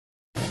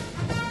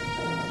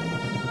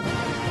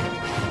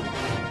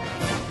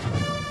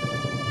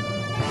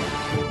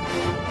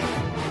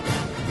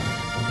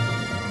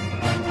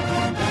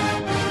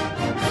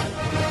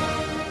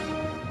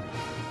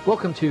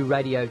Welcome to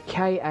Radio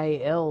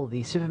KAL,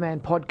 the Superman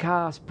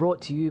podcast,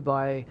 brought to you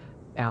by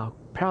our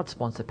proud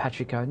sponsor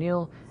Patrick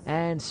O'Neill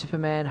and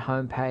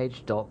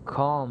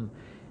supermanhomepage.com.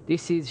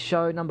 This is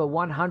show number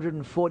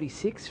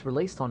 146,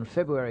 released on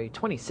February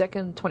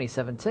 22nd,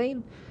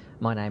 2017.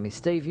 My name is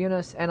Steve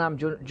Eunice, and I'm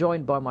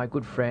joined by my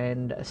good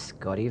friend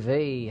Scotty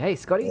V. Hey,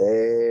 Scotty.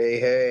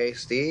 Hey,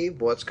 Steve.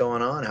 What's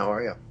going on? How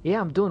are you?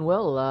 Yeah, I'm doing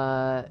well.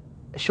 A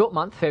short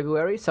month,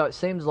 February, so it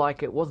seems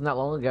like it wasn't that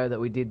long ago that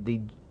we did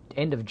the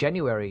end of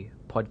January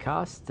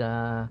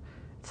podcast.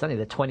 It's only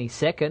the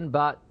 22nd,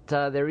 but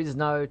there is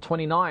no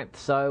 29th,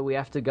 so we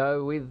have to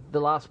go with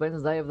the last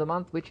Wednesday of the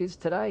month, which is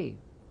today.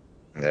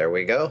 There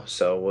we go.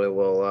 So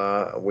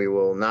we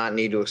will not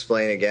need to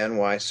explain again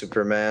why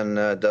Superman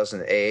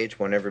doesn't age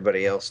when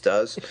everybody else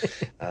does.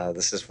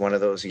 This is one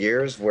of those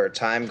years where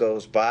time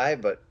goes by,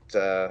 but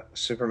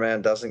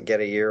Superman doesn't get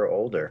a year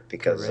older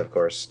because, Correct. Of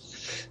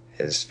course,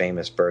 his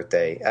famous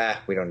birthday,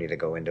 we don't need to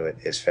go into it,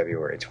 is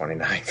February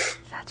 29th.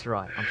 That's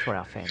right. I'm sure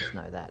our fans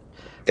know that.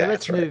 So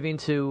let's That's right. move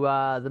into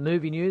the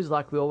movie news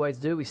like we always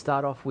do. We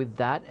start off with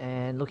that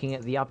and looking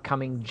at the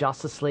upcoming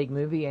Justice League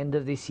movie, end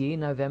of this year,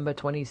 November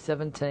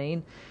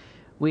 2017.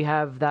 We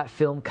have that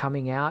film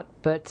coming out,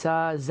 but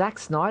Zack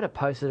Snyder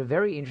posted a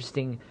very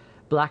interesting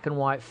black and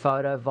white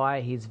photo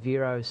via his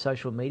Vero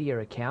social media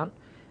account,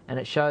 and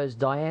it shows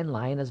Diane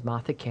Lane as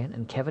Martha Kent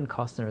and Kevin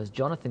Costner as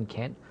Jonathan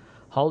Kent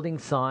holding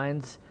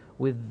signs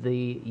with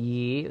the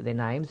year, their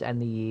names,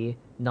 and the year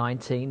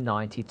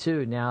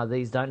 1992. Now,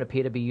 these don't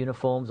appear to be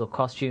uniforms or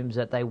costumes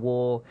that they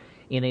wore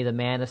in either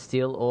Man of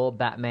Steel or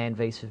Batman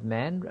v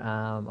Superman.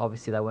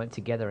 Obviously, they weren't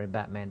together in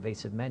Batman v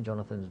Superman.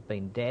 Jonathan's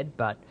been dead,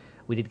 but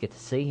we did get to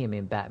see him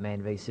in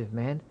Batman v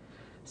Superman.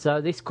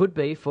 So this could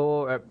be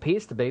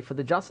appears to be for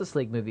the Justice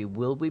League movie.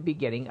 Will we be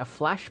getting a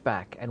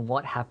flashback and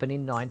what happened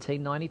in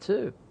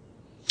 1992?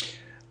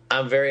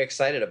 I'm very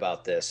excited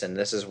about this, and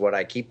this is what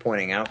I keep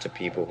pointing out to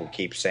people who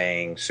keep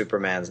saying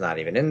Superman's not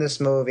even in this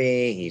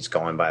movie, he's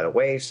going by the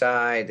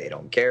wayside, they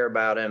don't care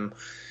about him.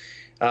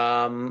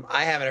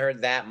 I haven't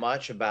heard that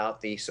much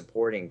about the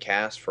supporting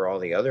cast for all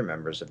the other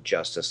members of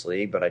Justice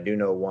League, but I do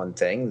know one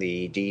thing.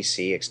 The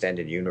DC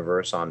Extended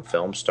Universe on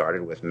film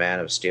started with Man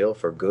of Steel,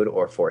 for good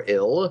or for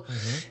ill,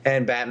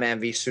 and Batman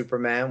v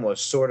Superman was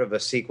sort of a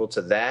sequel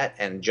to that,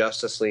 and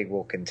Justice League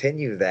will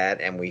continue that,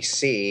 and we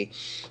see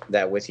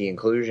that with the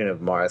inclusion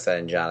of Martha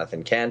and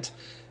Jonathan Kent,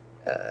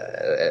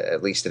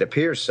 at least it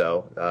appears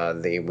so,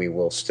 we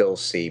will still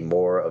see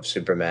more of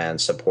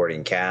Superman's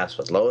supporting cast,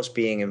 with Lois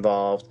being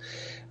involved.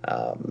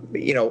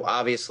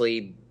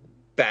 Obviously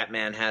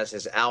Batman has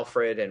his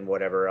Alfred and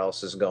whatever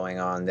else is going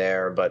on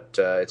there, but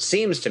it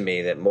seems to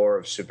me that more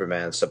of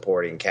Superman's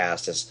supporting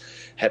cast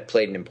had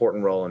played an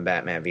important role in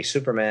Batman v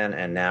Superman,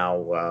 and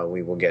now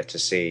we will get to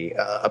see,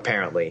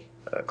 apparently,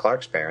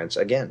 Clark's parents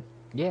again.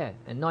 Yeah,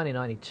 and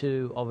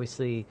 1992,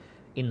 obviously,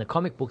 in the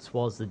comic books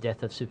was the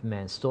death of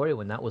Superman's story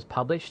when that was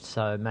published,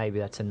 so maybe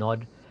that's a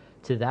nod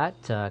to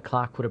that.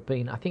 Clark would have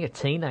been, I think, a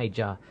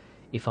teenager,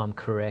 if I'm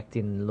correct,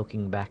 in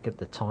looking back at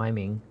the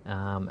timing,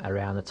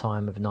 around the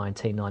time of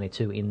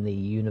 1992 in the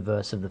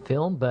universe of the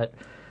film. But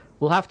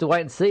we'll have to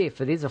wait and see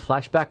if it is a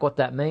flashback, what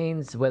that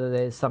means, whether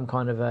there's some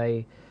kind of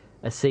a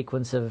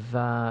sequence of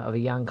a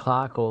young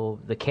Clark or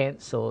the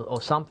Kents or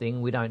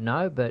something. We don't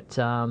know. But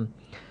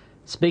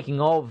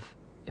speaking of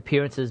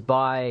appearances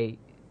by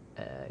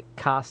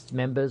cast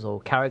members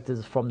or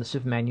characters from the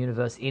Superman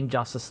universe in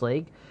Justice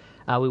League,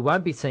 we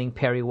won't be seeing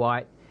Perry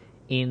White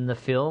in the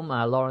film.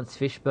 Lawrence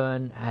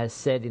Fishburne has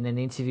said in an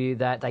interview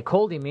that they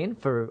called him in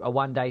for a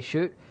one-day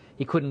shoot.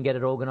 He couldn't get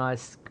it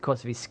organised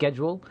because of his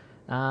schedule,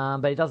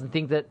 but he doesn't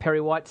think that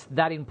Perry White's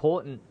that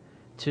important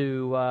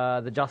to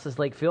the Justice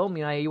League film.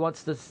 You know, he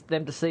wants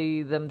them to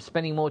see them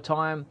spending more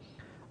time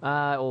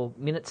or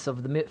minutes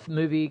of the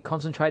movie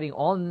concentrating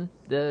on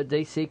the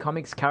DC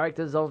Comics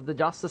characters of the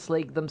Justice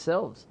League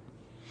themselves.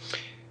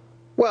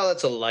 Well,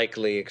 it's a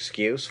likely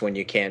excuse when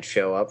you can't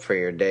show up for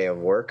your day of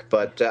work.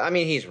 But,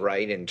 he's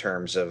right in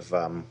terms of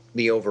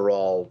the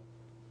overall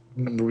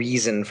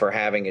reason for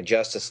having a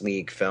Justice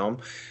League film.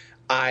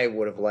 I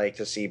would have liked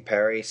to see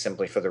Perry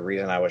simply for the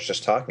reason I was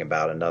just talking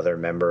about, another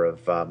member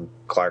of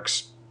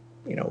Clark's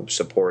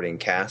supporting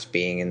cast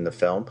being in the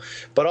film.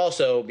 But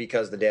also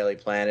because the Daily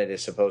Planet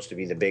is supposed to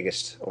be the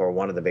biggest or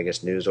one of the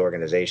biggest news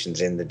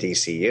organizations in the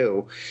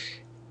DCU,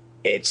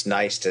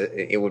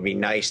 it would be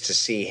nice to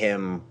see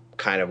him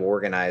kind of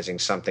organizing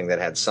something that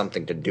had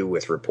something to do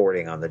with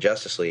reporting on the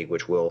Justice League,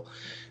 which will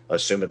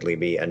assumedly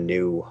be a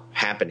new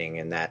happening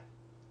in that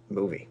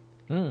movie.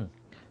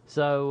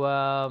 So,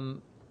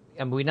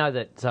 and we know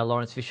that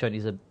Lawrence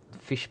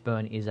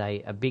Fishburne is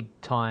a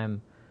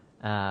big-time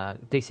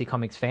DC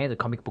Comics fan, the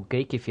comic book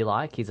geek, if you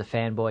like. He's a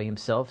fanboy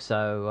himself,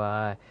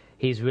 so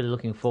he's really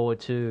looking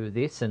forward to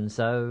this. And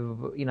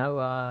so,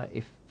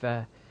 if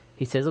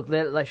he says, look,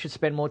 they should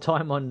spend more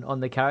time on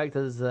the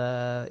characters,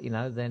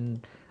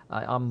 then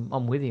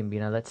I'm with him.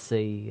 Let's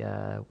see.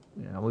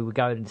 We would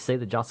go to see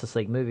the Justice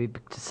League movie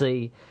to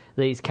see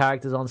these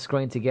characters on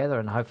screen together,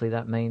 and hopefully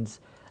that means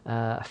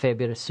a fair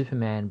bit of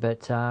Superman.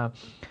 But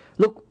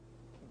look,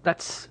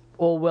 that's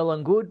all well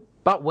and good,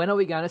 but when are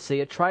we going to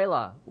see a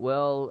trailer?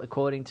 Well,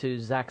 according to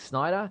Zack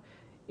Snyder,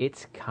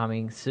 it's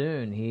coming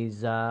soon.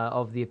 He's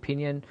of the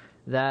opinion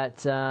that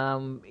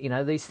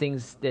these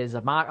things. There's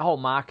a whole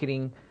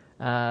marketing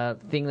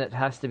thing that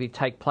has to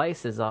take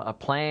place. There's a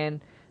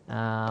plan.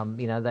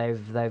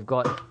 They've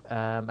got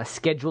a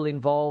schedule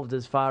involved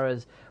as far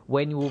as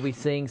when you will be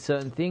seeing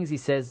certain things. He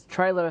says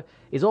trailer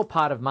is all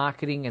part of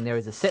marketing, and there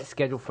is a set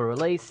schedule for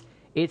release.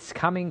 It's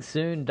coming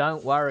soon.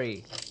 Don't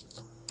worry.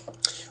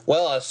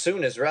 Well,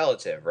 soon is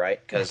relative, right?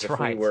 Because if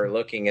right. we were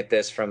looking at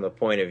this from the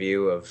point of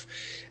view of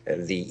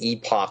the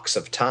epochs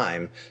of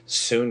time,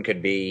 soon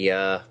could be,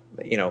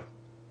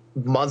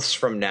 months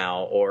from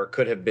now, or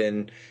could have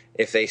been,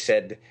 if they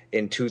said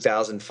in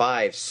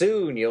 2005,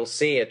 soon you'll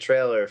see a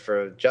trailer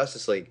for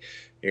Justice League.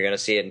 You're going to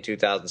see it in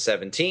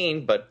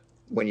 2017, but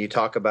when you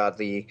talk about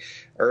the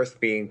Earth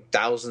being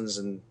thousands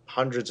and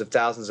hundreds of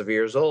thousands of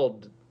years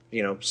old,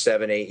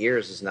 7-8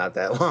 years is not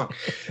that long.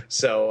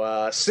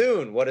 So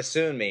soon, what does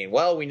soon mean?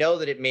 Well, we know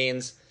that it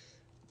means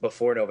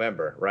before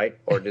November, right?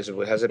 Or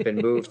has it been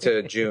moved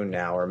to June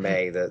now or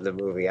May, the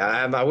movie?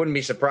 I wouldn't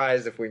be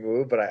surprised if we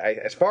move, but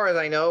as far as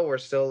I know, we're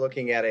still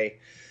looking at a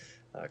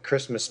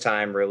Christmas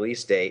time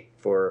release date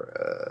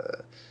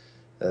for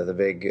the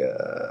big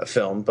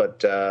film.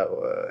 But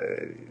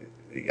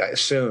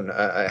soon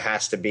it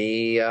has to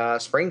be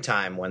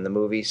springtime when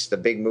the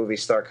big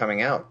movies start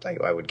coming out,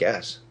 I would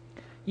guess.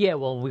 Yeah,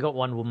 well, we got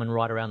Wonder Woman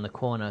right around the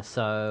corner,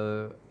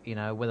 so,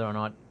 whether or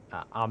not...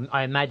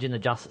 I imagine the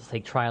Justice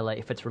League trailer,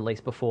 if it's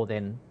released before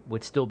then,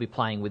 would still be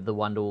playing with the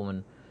Wonder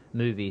Woman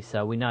movie,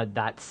 so we know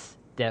that's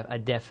a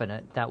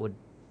definite. That would,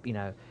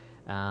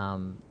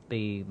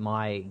 be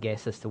my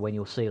guess as to when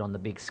you'll see it on the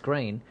big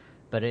screen.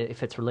 But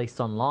if it's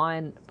released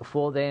online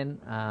before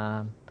then,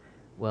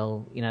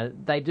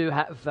 they do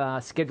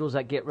have schedules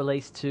that get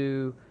released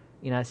to...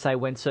 say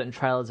when certain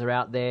trailers are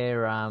out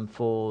there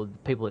for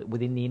people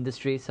within the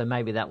industry. So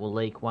maybe that will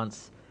leak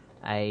once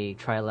a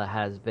trailer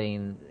has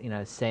been,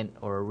 sent,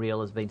 or a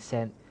reel has been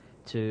sent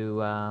to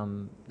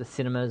the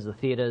cinemas, the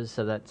theaters,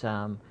 so that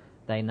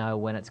they know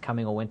when it's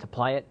coming or when to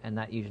play it. And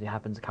that usually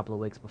happens a couple of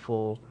weeks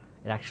before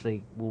it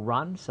actually will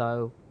run.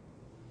 So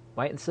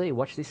wait and see.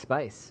 Watch this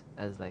space,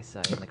 as they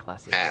say in the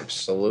classics.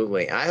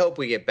 Absolutely. I hope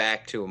we get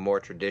back to a more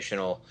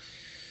traditional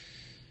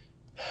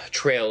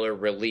trailer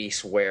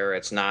release where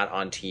it's not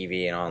on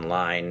TV and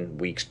online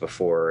weeks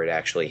before it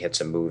actually hits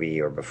a movie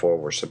or before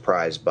we're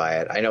surprised by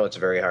it. I know it's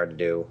very hard to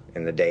do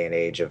in the day and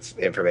age of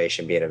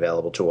information being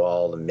available to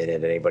all the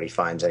minute anybody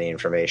finds any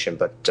information,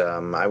 but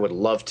I would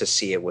love to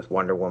see it with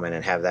Wonder Woman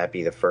and have that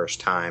be the first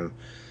time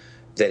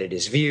that it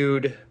is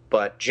viewed.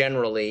 But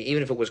generally,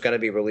 even if it was going to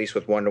be released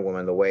with Wonder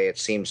Woman, the way it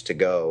seems to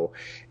go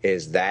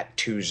is that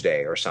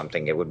Tuesday or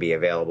something, it would be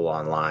available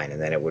online,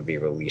 and then it would be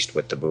released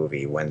with the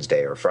movie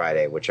Wednesday or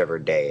Friday, whichever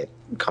day it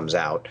comes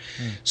out.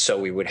 So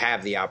we would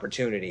have the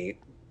opportunity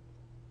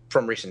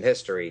from recent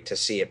history to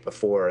see it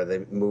before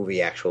the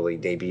movie actually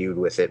debuted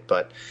with it.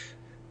 But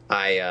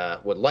I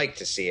would like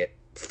to see it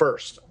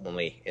first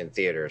only in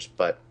theaters,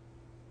 but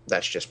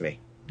that's just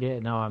me. Yeah,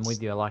 no, I'm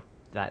with you. I like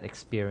that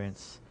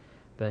experience.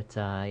 But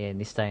in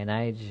this day and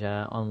age,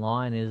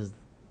 online is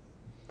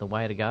the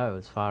way to go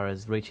as far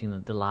as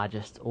reaching the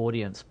largest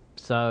audience.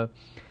 So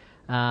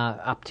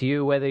up to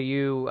you whether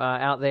you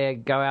out there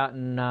go out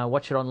and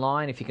watch it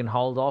online. If you can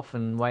hold off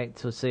and wait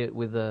to see it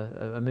with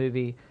a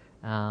movie,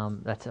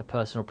 that's a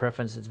personal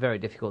preference. It's very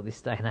difficult this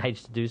day and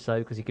age to do so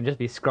because you can just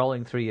be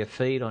scrolling through your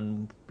feed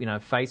on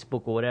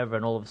Facebook or whatever,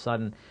 and all of a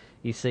sudden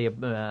you see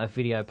a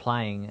video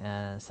playing.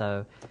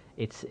 So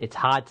it's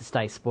hard to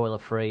stay spoiler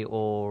free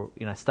or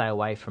stay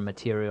away from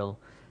material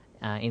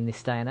in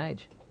this day and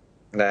age.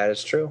 That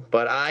is true.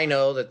 But I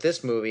know that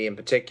this movie in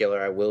particular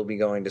I will be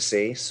going to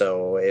see.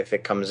 So if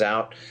it comes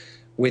out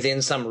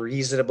within some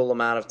reasonable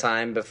amount of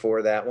time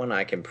before that one,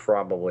 I can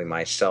probably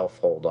myself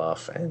hold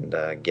off and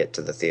get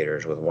to the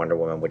theaters with Wonder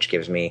Woman, which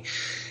gives me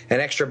an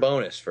extra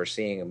bonus for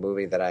seeing a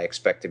movie that I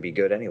expect to be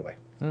good anyway.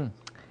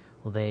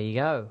 Well, there you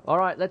go. All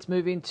right, let's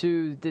move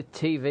into the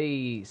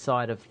TV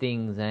side of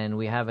things. And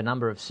we have a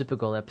number of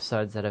Supergirl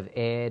episodes that have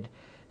aired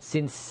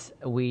since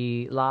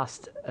we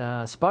last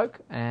spoke.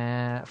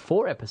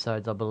 4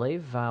 episodes, I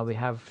believe, we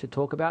have to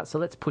talk about. So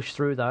let's push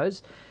through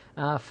those.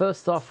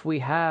 First off, we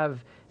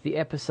have the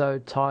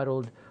episode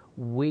titled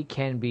We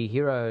Can Be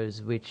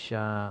Heroes, which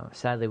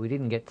sadly we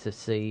didn't get to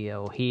see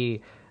or hear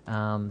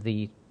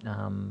the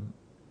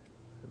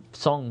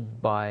song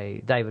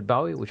by David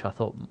Bowie, which I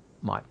thought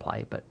might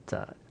play, but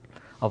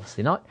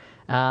obviously not.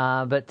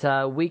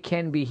 But We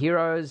Can Be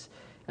Heroes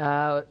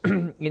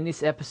in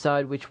this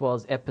episode, which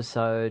was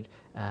episode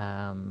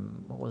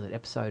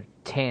episode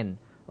 10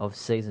 of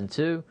season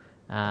 2.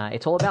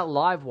 It's all about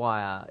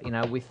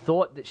Livewire. We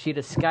thought that she'd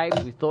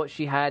escaped. We thought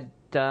she had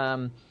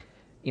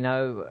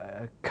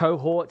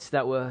cohorts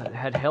that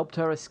had helped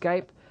her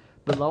escape,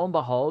 but lo and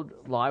behold,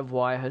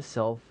 Livewire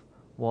herself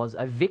was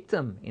a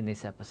victim in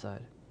this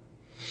episode.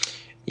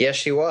 Yes,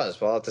 she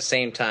was. While at the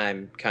same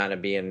time kind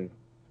of being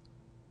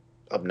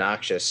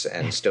obnoxious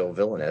and still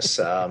villainous.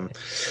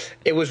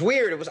 It was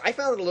weird. I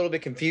found it a little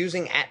bit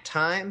confusing at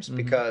times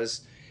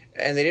because,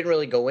 and they didn't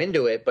really go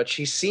into it, but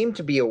she seemed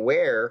to be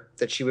aware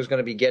that she was going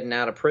to be getting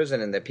out of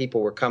prison and that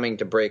people were coming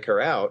to break her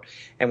out.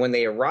 And when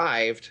they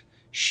arrived,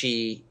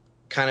 she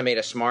kind of made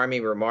a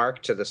smarmy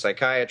remark to the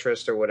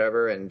psychiatrist or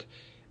whatever, and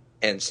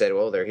said,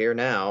 well, they're here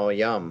now,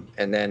 yum.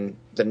 And then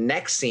the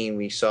next scene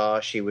we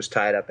saw, she was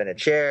tied up in a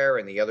chair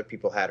and the other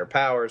people had her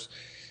powers.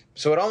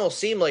 So it almost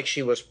seemed like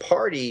she was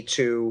party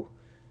to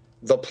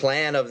the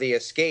plan of the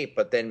escape,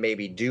 but then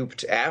maybe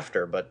duped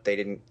after, but they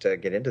didn't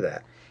get into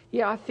that.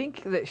 Yeah, I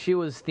think that she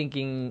was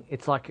thinking,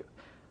 it's like,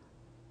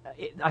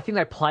 I think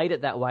they played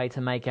it that way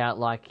to make out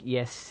like,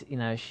 yes,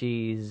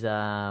 she's,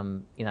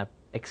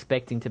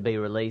 expecting to be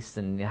released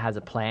and has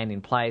a plan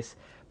in place.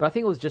 But I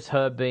think it was just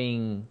her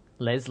being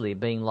Leslie,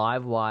 being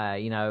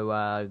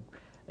Livewire,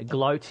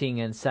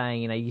 gloating and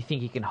saying, you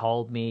think you can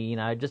hold me,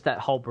 just that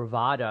whole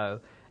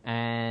bravado.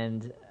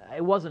 And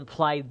it wasn't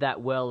played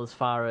that well as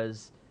far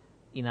as,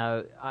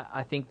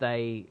 I think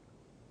there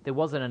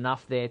wasn't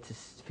enough there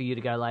for you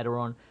to go later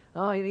on,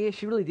 oh, yeah,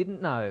 she really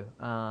didn't know.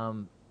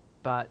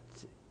 But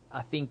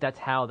I think that's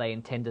how they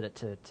intended it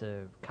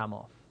to come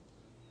off.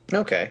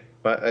 Okay.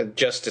 But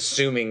just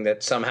assuming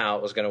that somehow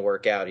it was going to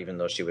work out even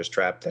though she was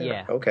trapped there.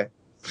 Yeah. Okay.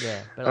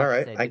 Yeah. But all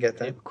right, I get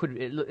that.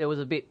 It was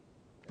a bit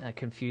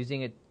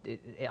confusing.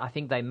 I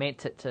think they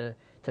meant it to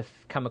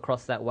come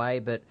across that way,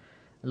 but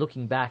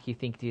looking back, you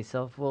think to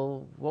yourself,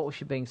 well, what was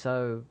she being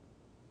so,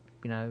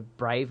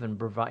 brave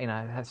and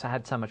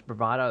had so much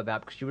bravado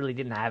about, because she really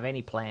didn't have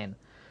any plan.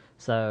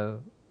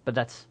 So, but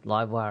that's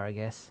Livewire,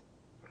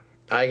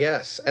 I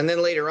guess. And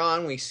then later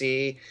on, we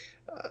see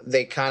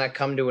they kind of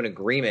come to an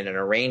agreement, an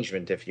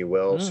arrangement, if you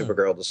will.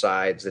 Supergirl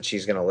decides that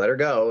she's going to let her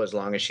go as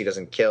long as she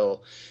doesn't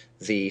kill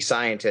the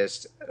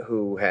scientist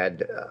who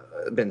had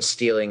been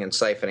stealing and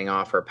siphoning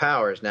off her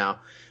powers.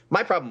 Now,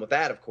 my problem with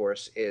that, of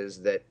course,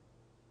 is that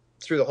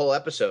through the whole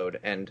episode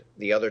and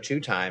the other two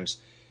times,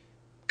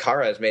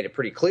 Kara has made it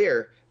pretty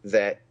clear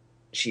that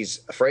she's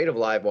afraid of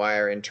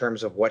Livewire in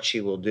terms of what she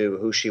will do,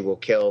 who she will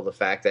kill, the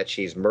fact that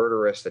she's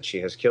murderous, that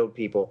she has killed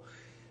people.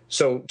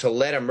 So to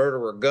let a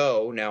murderer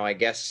go, now I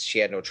guess she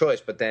had no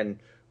choice, but then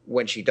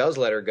when she does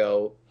let her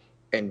go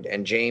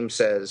and James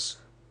says,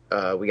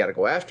 we got to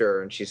go after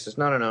her, and she says,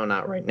 no,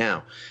 not right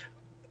now.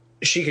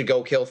 She could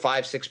go kill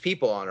 5-6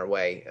 people on her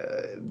way.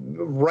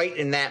 Right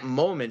in that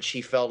moment,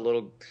 she felt a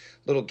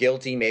little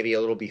guilty, maybe a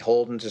little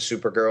beholden to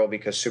Supergirl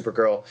because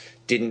Supergirl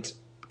didn't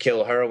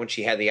kill her when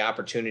she had the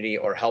opportunity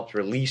or helped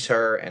release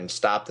her and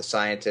stop the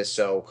scientist.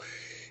 So,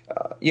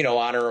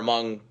 honor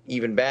among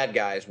even bad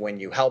guys when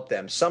you help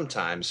them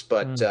sometimes.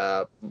 But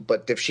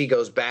if she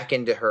goes back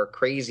into her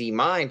crazy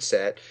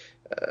mindset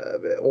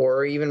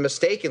or even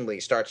mistakenly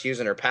starts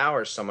using her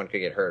powers, someone could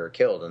get hurt or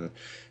killed. And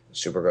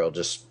Supergirl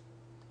just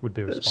would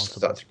be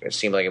responsible. It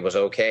seemed like it was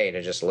okay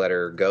to just let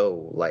her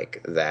go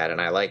like that. And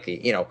I like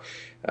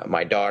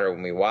my daughter,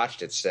 when we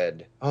watched it,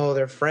 said, oh,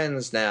 they're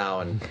friends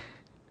now. And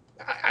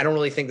I don't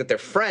really think that they're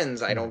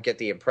friends. I don't get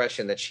the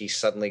impression that she's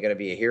suddenly going to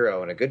be a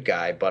hero and a good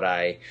guy, but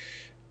I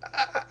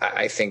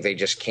think they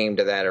just came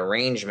to that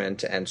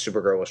arrangement, and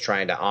Supergirl was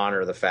trying to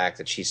honor the fact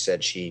that she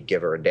said she'd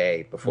give her a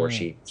day before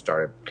she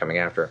started coming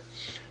after her.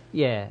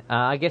 Yeah,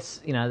 I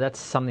guess, that's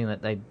something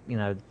that they,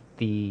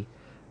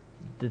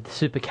 the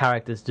super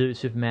characters do,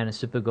 Superman and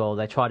Supergirl,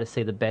 they try to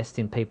see the best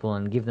in people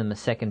and give them a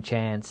second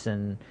chance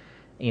and,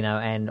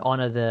 and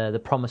honor the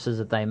promises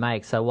that they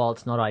make. So while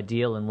it's not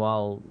ideal and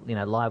while,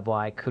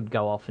 Livewire could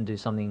go off and do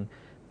something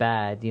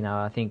bad,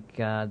 I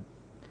think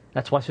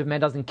that's why Superman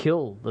doesn't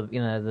kill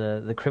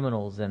the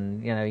criminals,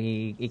 and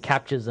he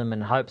captures them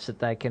and hopes that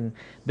they can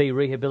be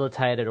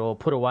rehabilitated or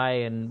put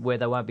away and where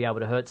they won't be able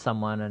to hurt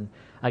someone. And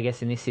I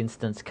guess in this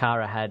instance,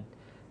 Kara had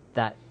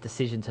that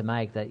decision to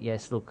make, that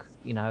yes, look,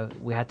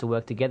 we had to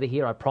work together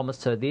here. I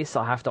promised her this.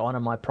 I have to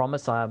honor my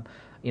promise. I'm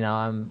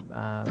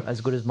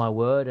as good as my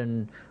word.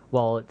 And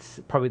well, it's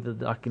probably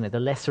the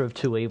lesser of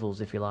two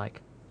evils, if you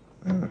like.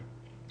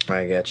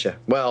 I get you.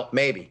 Well,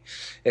 maybe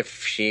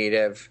if she'd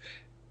have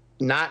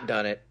not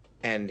done it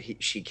and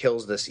she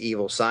kills this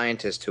evil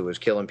scientist who was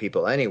killing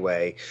people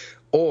anyway,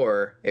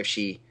 or if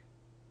she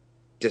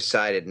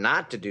decided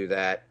not to do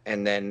that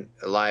and then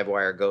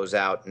Livewire goes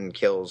out and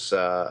kills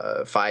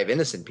 5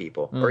 innocent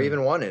people or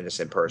even 1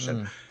 innocent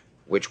person,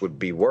 which would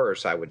be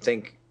worse, I would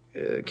think,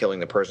 killing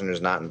the person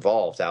who's not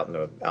involved out in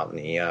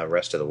the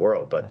rest of the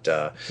world. But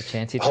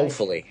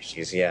hopefully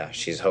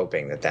she's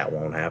hoping that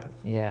won't happen.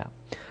 Yeah.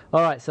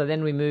 All right, so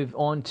then we move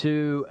on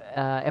to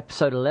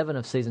episode 11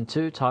 of season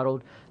 2,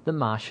 titled The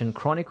Martian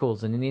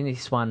Chronicles. And in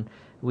this one,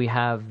 we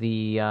have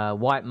the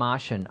White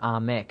Martian,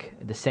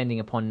 Armek, descending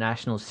upon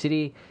National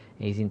City.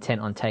 He's intent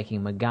on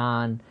taking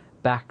M'gann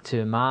back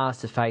to Mars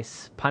to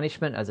face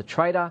punishment as a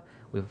traitor.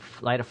 We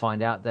later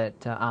find out that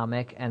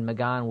Armek and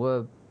M'gann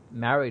were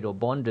married or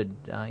bonded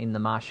in the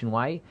Martian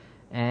way.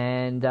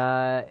 And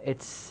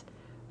it's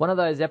one of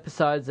those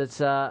episodes that's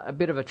a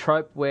bit of a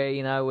trope where,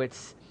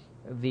 it's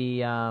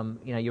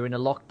you're in a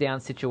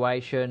lockdown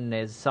situation.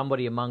 There's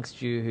somebody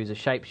amongst you who's a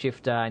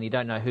shapeshifter, and you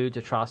don't know who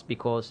to trust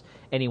because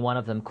any one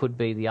of them could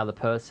be the other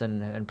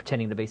person and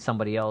pretending to be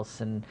somebody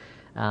else. And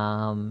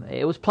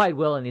it was played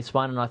well in this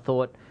one, and I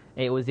thought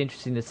it was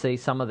interesting to see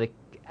some of the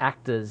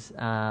actors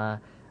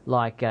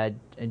like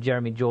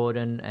Jeremy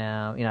Jordan,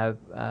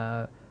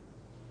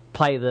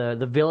 play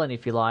the villain,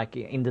 if you like,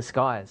 in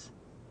disguise.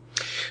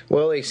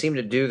 Well, they seem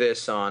to do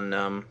this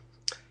on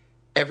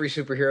every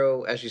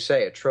superhero, as you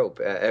say, a trope.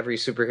 Every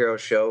superhero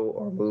show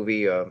or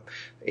movie,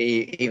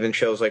 even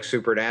shows like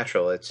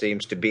Supernatural, it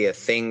seems to be a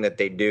thing that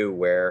they do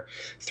where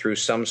through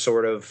some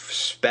sort of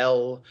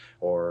spell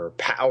or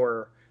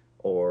power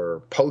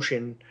or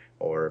potion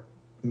or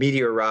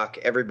meteor rock,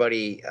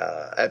 everybody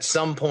at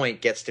some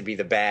point gets to be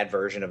the bad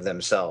version of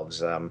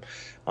themselves. On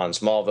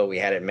Smallville, we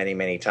had it many,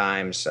 many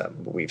times.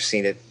 We've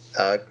seen it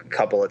a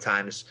couple of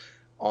times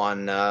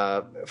on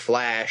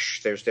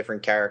Flash. There's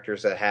different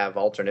characters that have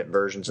alternate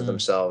versions of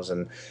themselves,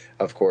 and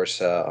of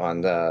course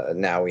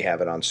now we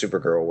have it on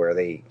Supergirl, where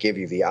they give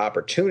you the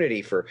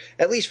opportunity for,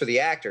 at least for the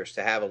actors,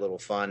 to have a little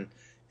fun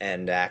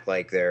and act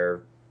like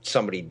they're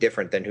somebody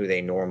different than who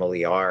they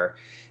normally are.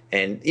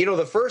 And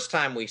the first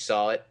time we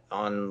saw it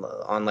on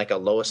like a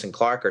Lois and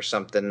Clark or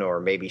something, or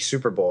maybe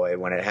Superboy,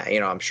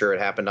 when I'm sure it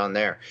happened on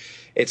there.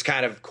 It's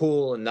kind of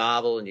cool and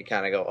novel, and you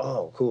kind of go,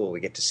 "Oh, cool, we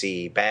get to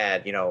see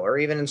bad," or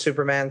even in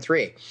Superman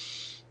 3.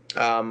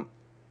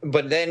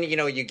 But then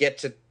you get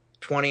to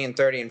 20 and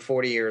 30 and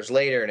 40 years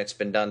later, and it's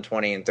been done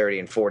 20 and 30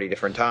 and 40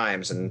 different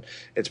times, and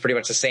it's pretty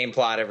much the same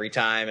plot every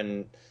time,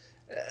 and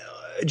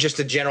just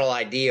a general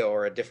idea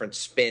or a different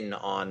spin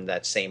on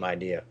that same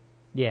idea.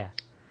 Yeah.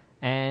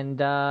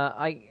 And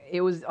I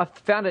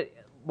found it,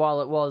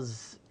 while it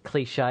was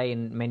cliche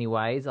in many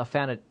ways, I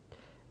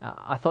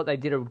thought they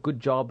did a good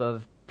job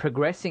of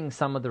progressing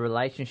some of the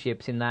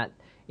relationships, in that,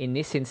 in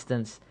this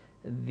instance,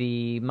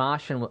 the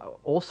Martian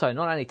also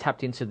not only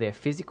tapped into their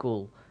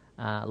physical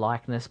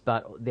likeness,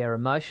 but their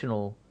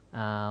emotional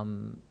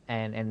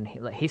and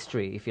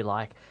history, if you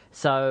like.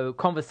 So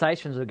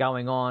conversations were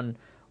going on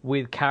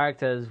with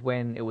characters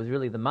when it was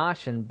really the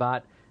Martian,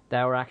 but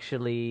they were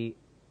actually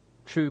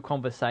true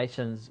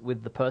conversations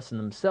with the person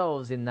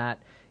themselves, in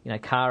that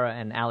Kara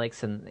and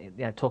Alex, and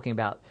talking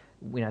about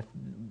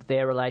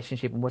their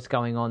relationship and what's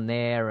going on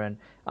there, and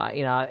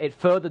it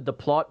furthered the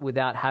plot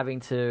without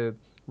having to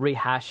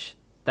rehash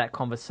that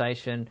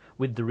conversation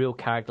with the real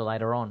character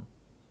later on.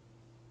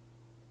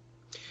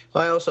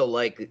 Well, I also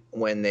like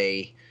when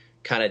they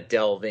kind of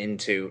delve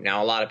into,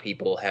 now a lot of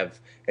people have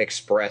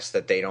expressed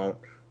that they don't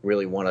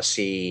really want to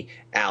see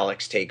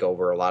Alex take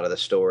over a lot of the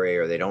story,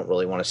 or they don't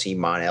really want to see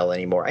Mon-El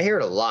anymore. I hear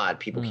it a lot.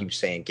 People keep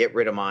saying, get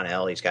rid of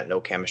Mon-El. He's got no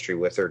chemistry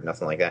with her,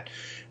 nothing like that.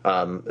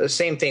 The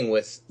same thing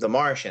with the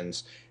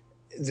Martians.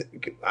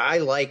 I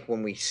like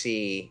when we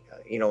see,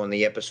 in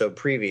the episode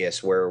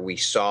previous, where we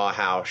saw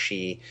how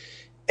she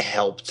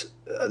helped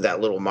that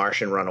little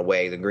Martian run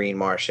away, the Green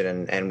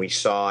Martian, and we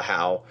saw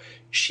how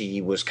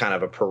she was kind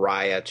of a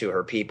pariah to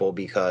her people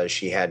because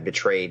she had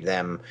betrayed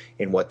them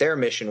in what their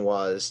mission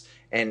was.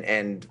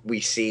 And we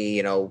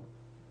see,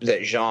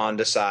 that Jean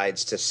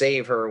decides to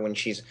save her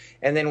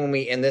and then when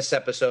in this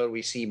episode,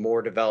 we see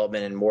more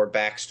development and more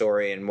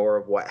backstory and more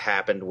of what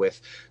happened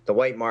with the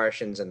White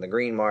Martians and the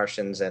Green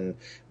Martians and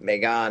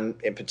Megan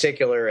in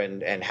particular,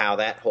 and how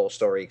that whole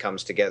story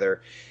comes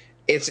together.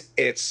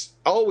 It's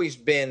always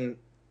been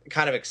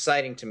kind of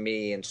exciting to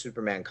me in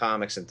Superman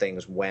comics and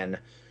things when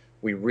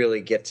we really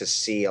get to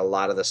see a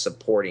lot of the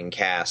supporting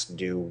cast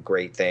do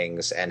great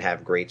things and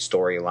have great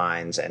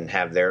storylines and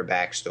have their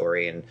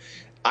backstory. And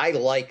I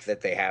like that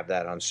they have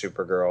that on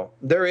Supergirl.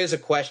 There is a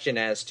question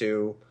as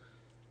to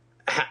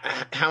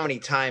how many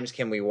times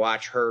can we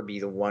watch her be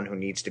the one who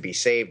needs to be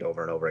saved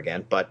over and over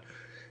again. But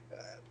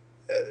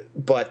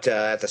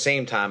at the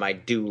same time, I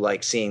do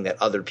like seeing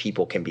that other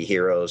people can be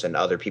heroes and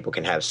other people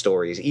can have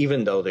stories,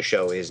 even though the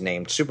show is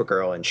named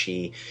Supergirl and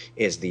she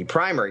is the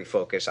primary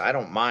focus. I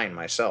don't mind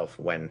myself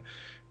when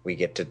we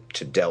get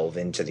to delve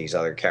into these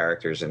other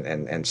characters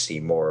and see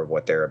more of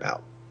what they're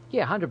about.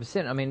 Yeah,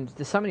 100%. I mean,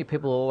 there's so many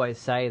people who always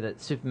say that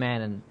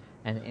Superman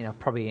and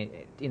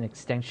probably in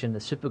extension the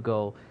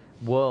Supergirl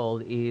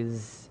world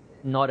is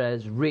not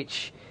as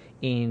rich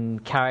in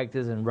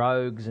characters and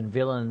rogues and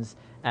villains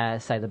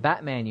as, say, the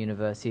Batman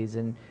universe is.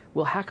 And,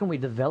 well, how can we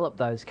develop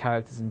those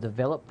characters and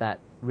develop that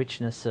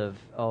richness of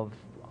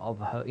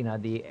her,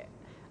 the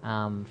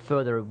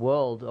further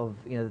world of,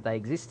 that they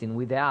exist in,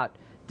 without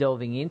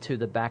delving into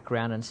the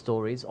background and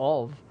stories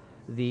of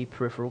the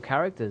peripheral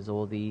characters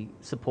or the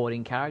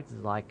supporting characters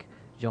like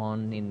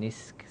John in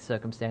this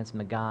circumstance,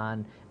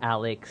 Megan,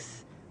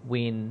 Alex,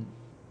 Wynn,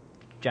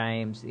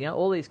 James.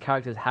 All these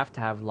characters have to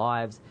have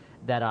lives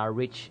that are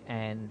rich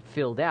and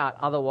filled out.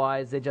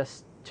 Otherwise, they're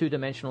just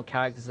two-dimensional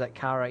characters that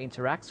Kara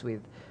interacts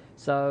with.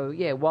 So,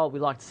 yeah, while we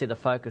like to see the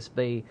focus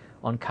be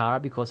on Kara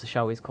because the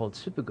show is called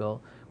Supergirl,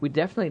 we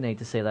definitely need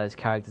to see those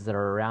characters that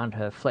are around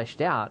her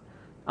fleshed out.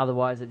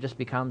 Otherwise, it just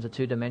becomes a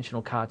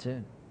two-dimensional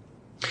cartoon.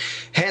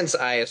 Hence,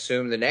 I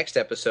assume the next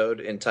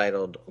episode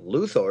entitled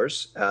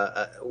Luthor's,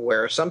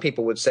 where some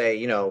people would say,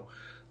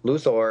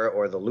 Luthor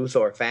or the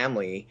Luthor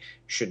family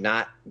should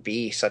not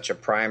be such a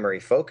primary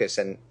focus.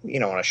 And,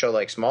 on a show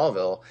like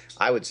Smallville,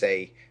 I would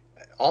say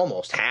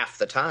almost half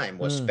the time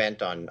was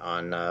spent on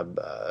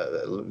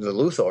the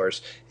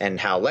Luthors and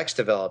how Lex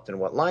developed and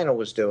what Lionel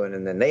was doing.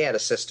 And then they had a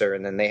sister,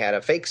 and then they had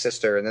a fake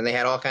sister, and then they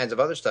had all kinds of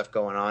other stuff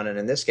going on. And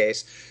in this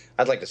case,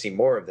 I'd like to see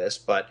more of this,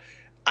 but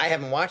I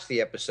haven't watched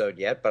the episode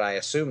yet, but I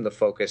assume the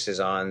focus is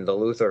on the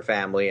Luthor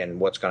family and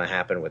what's going to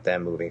happen with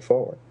them moving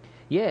forward.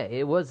 Yeah,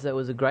 it was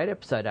a great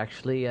episode,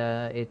 actually.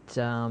 It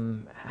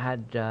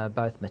had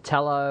both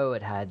Metallo,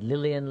 it had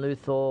Lillian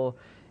Luthor,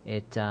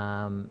 it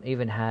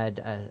even had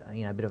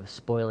a bit of a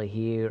spoiler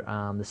here,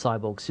 the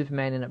Cyborg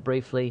Superman in it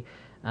briefly,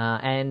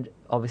 and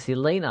obviously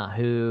Lena,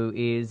 who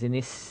is in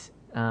this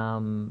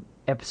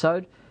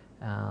episode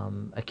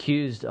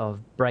accused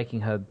of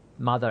breaking her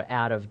mother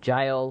out of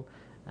jail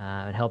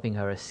and helping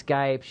her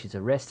escape. She's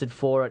arrested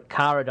for it.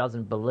 Kara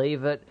doesn't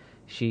believe it.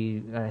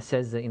 She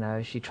says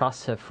that she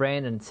trusts her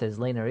friend and says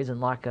Lena isn't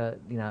like a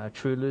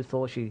true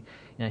Luthor.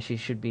 She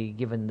should be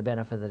given the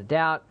benefit of the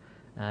doubt.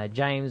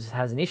 James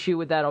has an issue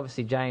with that.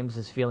 Obviously, James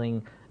is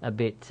feeling a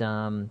bit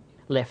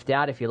left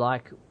out, if you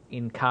like,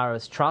 in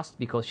Kara's trust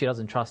because she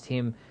doesn't trust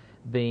him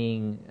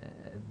being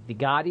the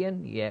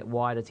Guardian. Yet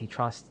why does he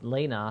trust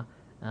Lena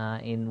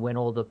in when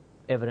all the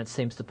evidence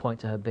seems to point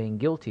to her being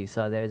guilty?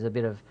 So there's a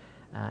bit of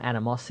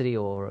animosity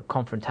or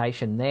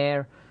confrontation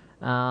there.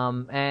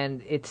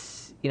 And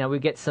it's we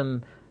get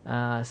some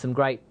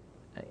great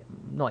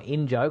not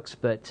in jokes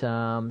but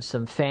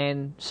some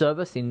fan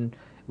service in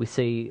we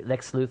see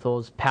Lex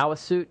Luthor's power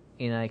suit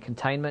in a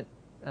containment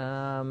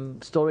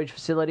storage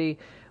facility.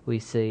 We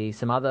see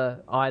some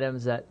other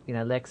items that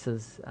Lex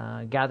has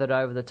gathered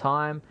over the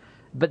time,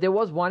 but there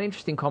was one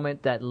interesting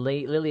comment that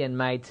Lillian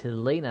made to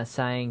Lena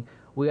saying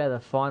we are the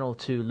final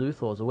two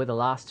Luthors, or we're the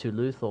last two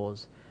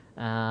Luthors,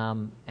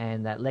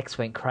 and that Lex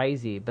went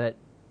crazy. But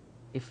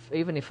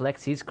even if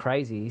Lex is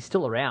crazy, he's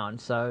still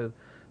around, so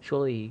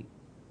surely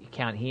you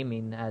count him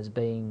in as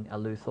being a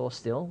Luthor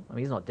still. I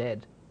mean, he's not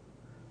dead.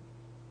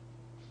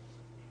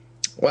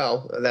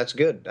 Well, that's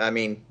good. I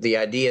mean, the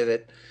idea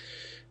that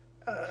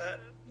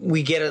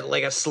we get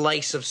a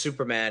slice of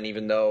Superman,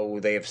 even though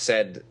they have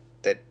said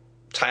that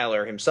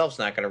Tyler himself's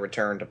not going to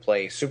return to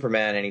play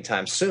Superman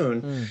anytime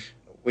soon,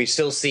 we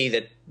still see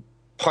that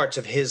parts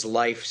of his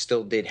life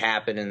still did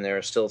happen, and there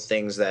are still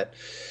things that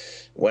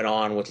went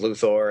on with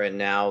Luthor, and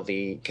now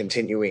the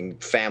continuing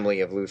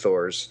family of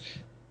Luthors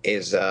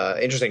is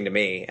interesting to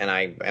me, and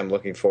I am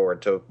looking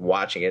forward to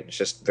watching it. It's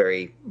just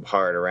very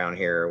hard around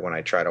here when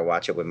I try to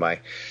watch it with my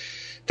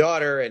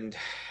daughter, and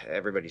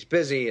everybody's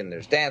busy, and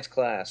there's dance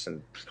class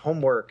and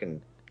homework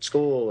and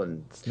school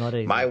and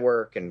my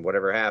work and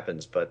whatever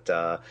happens. But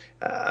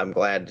I'm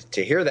glad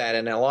to hear that.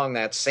 And along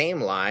that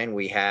same line,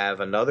 we have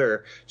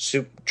another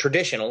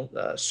traditional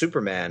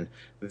Superman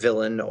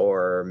villain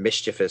or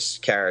mischievous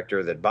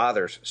character that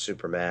bothers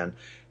Superman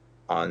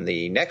on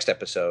the next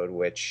episode,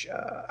 which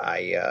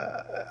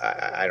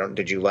I don't.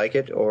 Did you like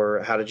it, or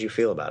how did you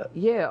feel about it?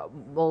 Yeah,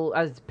 well,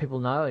 as people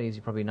know, as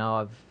you probably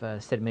know,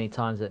 I've said many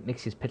times that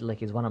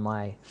Mxyzptlk is one of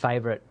my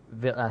favourite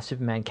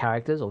Superman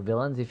characters or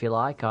villains, if you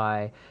like.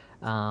 I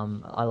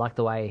like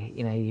the way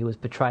he was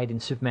portrayed in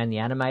Superman the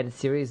Animated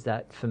Series.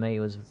 That for me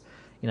was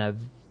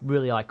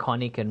really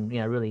iconic and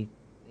really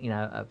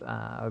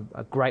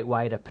a great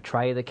way to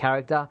portray the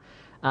character.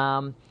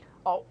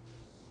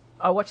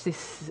 I watched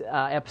this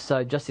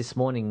episode just this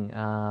morning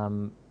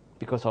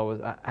because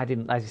I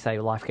didn't, as you say,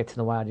 life gets in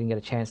the way. I didn't get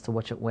a chance to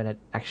watch it when it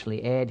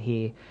actually aired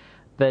here.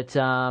 But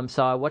so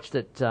I watched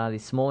it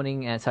this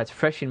morning, and so it's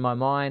fresh in my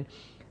mind.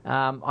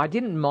 I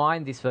didn't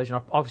mind this version.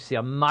 Obviously,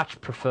 I much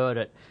preferred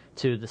it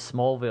to the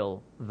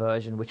Smallville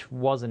version, which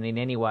wasn't in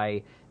any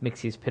way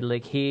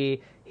Mxyzptlk. Here,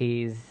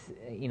 he's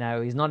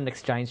not an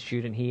exchange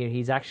student here.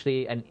 He's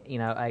actually an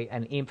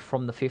imp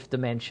from the fifth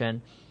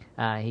dimension.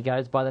 He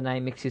goes by the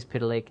name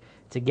Mxyzptlk.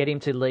 To get him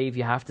to leave,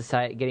 you have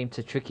to get him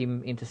to trick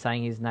him into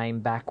saying his name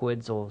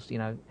backwards, or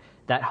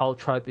that whole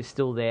trope is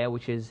still there,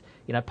 which is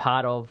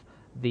part of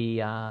the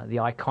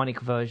iconic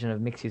version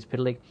of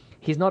Mxyzptlk.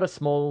 He's not a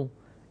small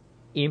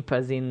imp,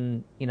 as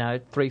in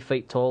 3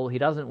 feet tall. He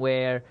doesn't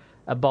wear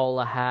a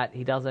bowler hat.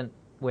 He doesn't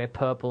wear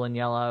purple and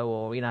yellow,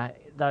 or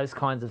those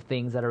kinds of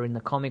things that are in the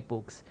comic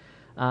books.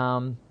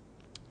 So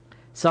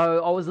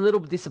I was a little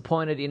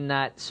disappointed in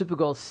that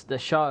Supergirl, the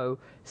show,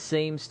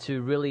 seems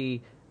to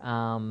really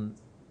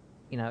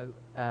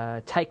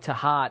take to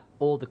heart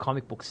all the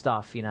comic book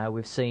stuff.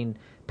 We've seen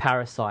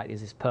Parasite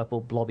is this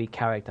purple blobby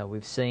character.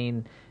 We've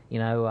seen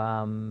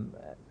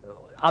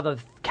other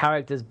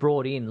characters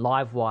brought in,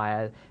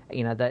 Livewire.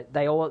 That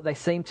they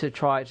seem to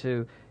try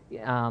to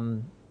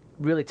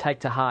really take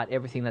to heart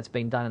everything that's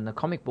been done in the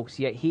comic books.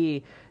 Yet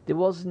here there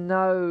was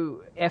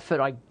no effort,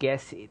 I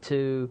guess,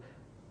 to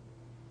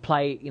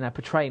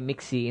portray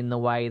Mixie in the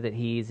way that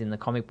he is in the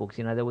comic books.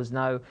 There was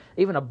no,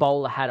 even a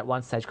bowler hat at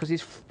one stage, because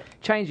he's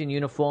changing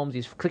uniforms,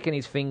 he's clicking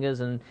his fingers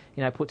and,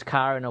 puts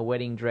Kara in a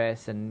wedding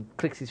dress and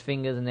clicks his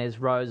fingers and there's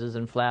roses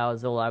and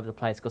flowers all over the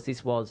place, because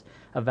this was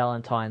a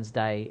Valentine's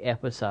Day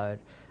episode.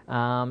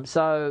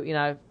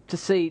 To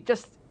see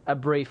just a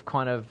brief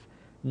kind of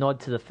nod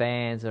to the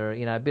fans, or,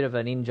 a bit of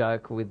an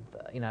in-joke with,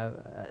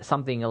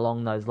 something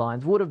along those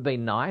lines would have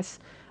been nice.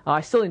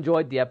 I still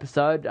enjoyed the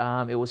episode.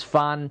 It was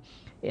fun.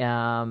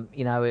 Kara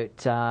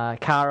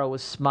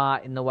was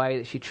smart in the way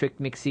that she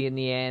tricked Mixie in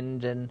the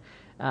end, and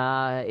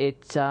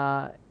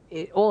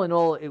all in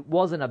all, it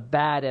wasn't a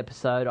bad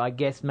episode. I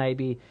guess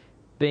maybe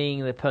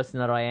being the person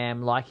that I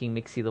am, liking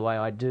Mixie the way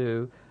I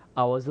do,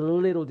 I was a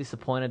little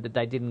disappointed that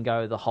they didn't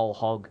go the whole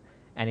hog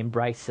and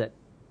embrace it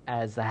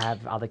as they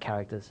have other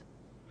characters.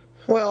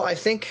 Well, I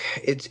think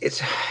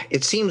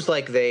it seems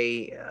like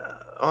they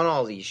on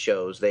all these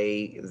shows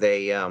they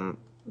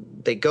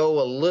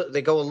go a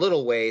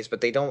little ways,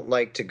 but they don't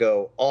like to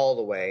go all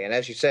the way. And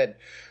as you said,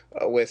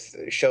 with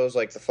shows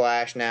like The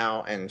Flash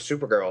now and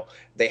Supergirl,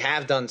 they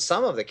have done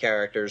some of the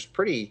characters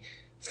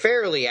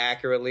fairly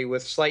accurately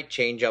with slight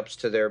change-ups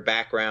to their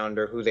background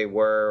or who they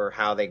were or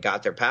how they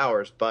got their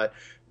powers. But,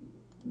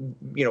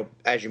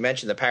 as you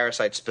mentioned, the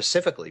Parasite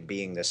specifically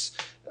being this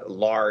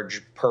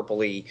large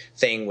purpley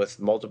thing with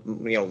multiple,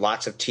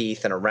 lots of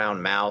teeth and a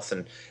round mouth,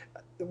 and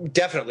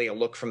definitely a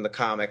look from the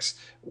comics.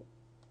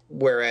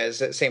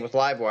 Whereas, same with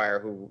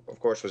Livewire, who, of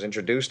course, was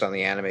introduced on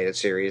the animated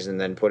series and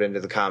then put into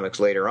the comics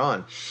later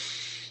on.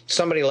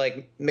 Somebody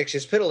like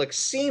Mxyzptlk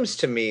seems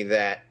to me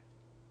that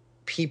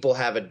people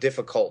have a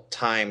difficult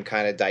time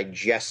kind of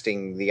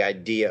digesting the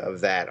idea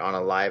of that on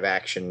a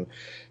live-action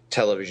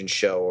television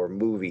show or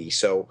movie.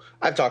 So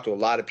I've talked to a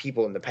lot of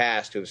people in the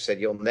past who have said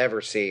you'll never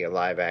see a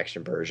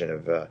live-action version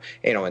of,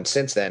 and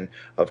since then,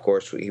 of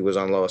course, he was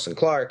on Lois and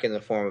Clark in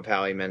the form of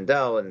Howie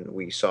Mandel, and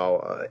we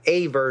saw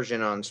a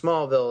version on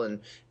Smallville, and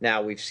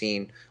now we've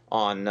seen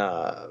on,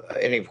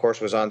 and he, of course,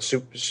 was on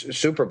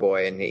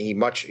Superboy, and he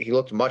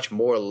looked much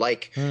more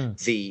like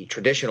the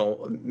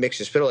traditional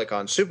Mxyzptlk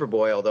on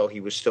Superboy, although he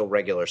was still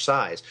regular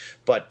size.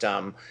 But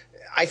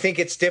I think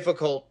it's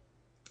difficult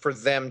for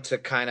them to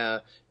kind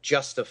of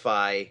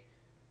justify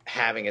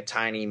having a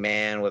tiny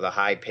man with a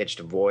high-pitched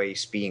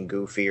voice being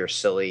goofy or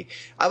silly.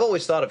 I've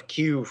always thought of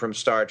Q from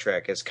Star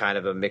Trek as kind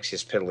of a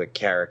Mxyzptlk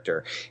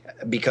character,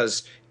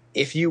 because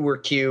if you were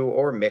Q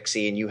or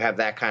Mixie and you have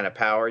that kind of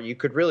power, you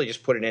could really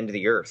just put an end to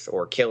the Earth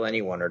or kill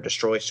anyone or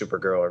destroy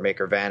Supergirl or make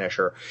her vanish.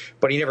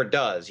 But he never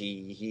does.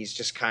 He's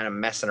just kind of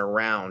messing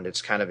around.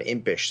 It's kind of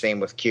impish.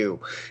 Same with Q.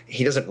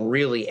 He doesn't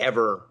really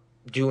ever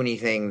do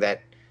anything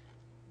that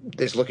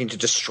is looking to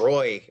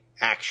destroy.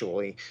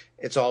 Actually,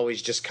 it's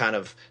always just kind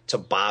of to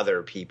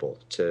bother people,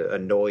 to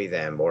annoy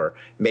them, or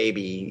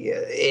maybe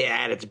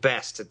at its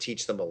best to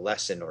teach them a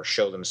lesson or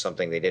show them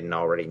something they didn't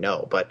already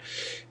know. But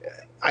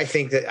I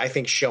think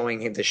showing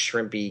him the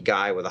shrimpy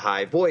guy with a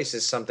high voice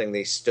is something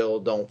they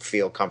still don't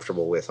feel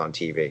comfortable with on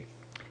TV.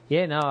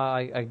 Yeah, no,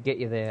 I get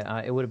you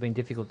there. It would have been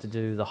difficult to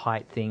do the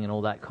height thing and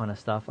all that kind of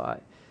stuff.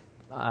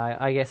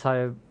 I guess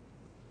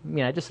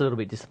just a little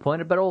bit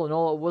disappointed, but all in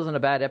all, it wasn't a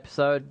bad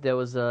episode. There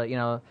was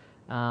the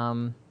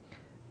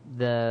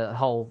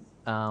whole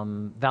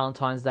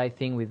Valentine's Day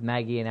thing with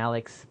Maggie and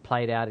Alex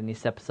played out in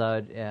this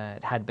episode.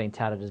 It had been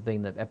touted as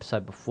being the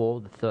episode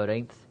before, the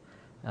 13th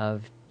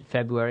of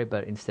February,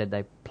 but instead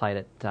they played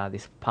it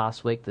this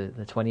past week, the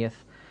 20th.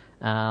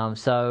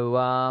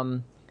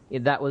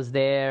 That was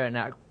there, and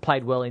it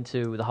played well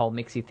into the whole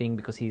Mixie thing,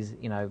 because he's,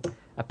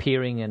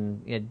 appearing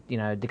and,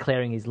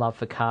 declaring his love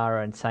for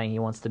Kara and saying he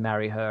wants to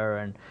marry her.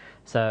 And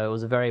so it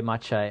was very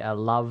much a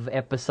love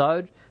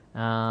episode.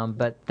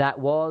 But that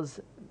was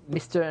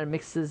Mr. and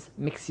Mrs.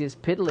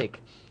 Mxyzptlk.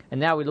 And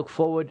now we look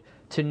forward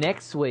to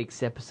next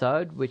week's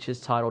episode, which is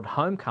titled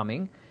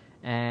Homecoming.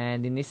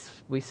 And in this,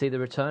 we see the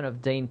return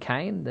of Dean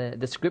Cain. The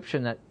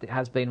description that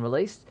has been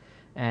released,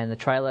 and the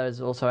trailer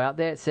is also out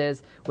there. It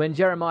says, when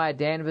Jeremiah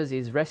Danvers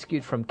is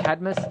rescued from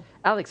Cadmus,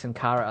 Alex and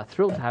Kara are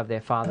thrilled to have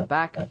their father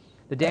back.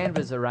 The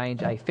Danvers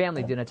arrange a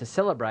family dinner to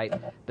celebrate,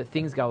 but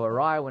things go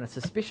awry when a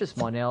suspicious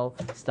Mon-El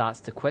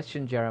starts to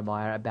question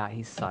Jeremiah about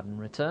his sudden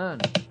return.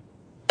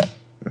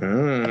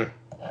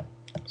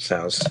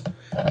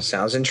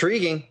 Sounds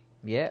intriguing.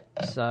 Yeah,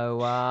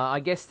 so I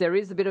guess there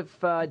is a bit of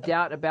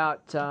doubt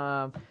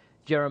about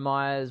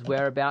Jeremiah's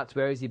whereabouts.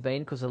 Where has he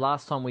been? Because the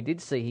last time we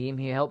did see him,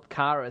 he helped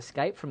Kara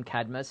escape from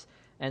Cadmus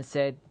and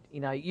said,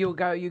 you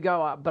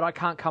go, but I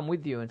can't come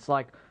with you. And it's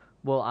like,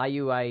 well, are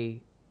you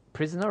a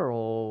prisoner,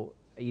 or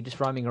are you just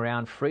roaming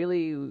around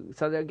freely?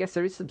 So I guess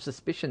there is some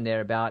suspicion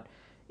there about,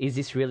 is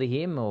this really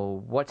him, or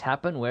what's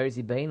happened? Where has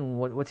he been?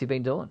 What's he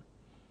been doing?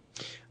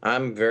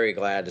 I'm very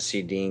glad to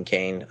see Dean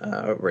Cain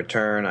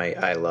return.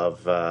 I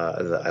love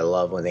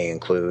when they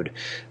include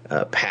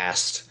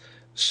past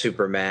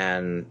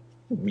Superman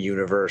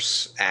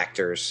universe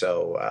actors,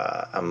 so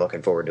I'm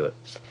looking forward to it.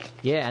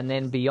 Yeah, and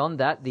then beyond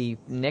that, the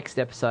next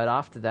episode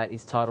after that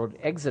is titled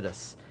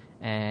Exodus,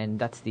 and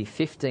that's the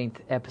 15th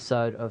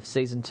episode of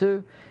Season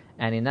 2,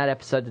 And in that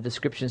episode, the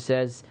description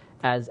says,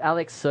 as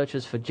Alex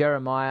searches for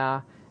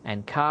Jeremiah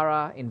and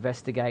Kara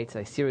investigates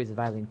a series of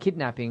alien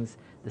kidnappings,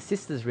 the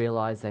sisters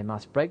realise they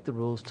must break the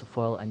rules to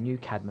foil a new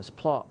Cadmus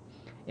plot.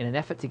 In an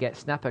effort to get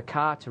Snapper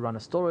Carr to run a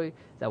story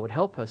that would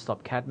help her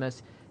stop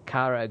Cadmus,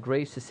 Kara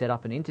agrees to set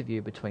up an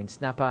interview between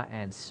Snapper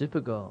and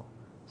Supergirl.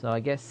 So I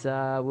guess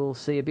we'll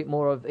see a bit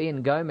more of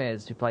Ian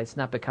Gomez, who plays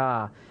Snapper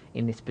Carr,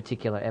 in this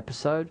particular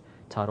episode,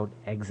 titled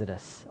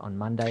Exodus, on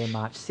Monday,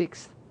 March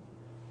 6th.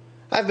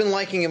 I've been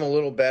liking him a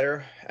little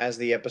better as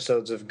the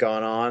episodes have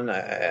gone on.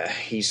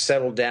 He's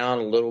settled down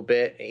a little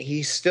bit.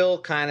 He's still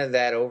kind of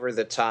that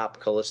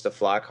over-the-top Callista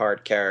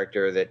Flockhart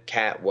character that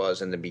Kat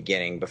was in the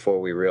beginning, before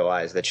we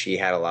realized that she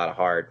had a lot of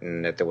heart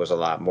and that there was a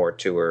lot more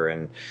to her,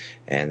 and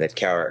that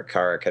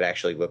Kara could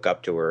actually look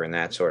up to her and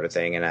that sort of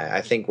thing. And I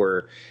think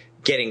we're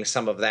getting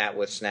some of that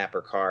with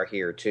Snapper Carr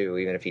here, too,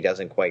 even if he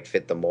doesn't quite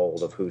fit the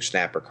mold of who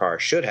Snapper Carr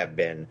should have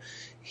been.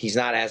 He's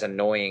not as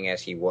annoying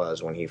as he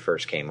was when he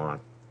first came on.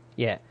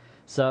 Yeah.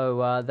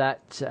 So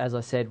that, as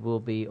I said,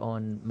 will be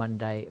on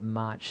Monday,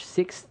 March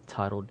 6th,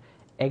 titled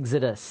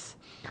Exodus.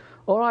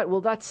 All right, well,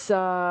 that's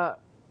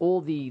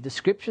all the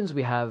descriptions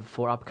we have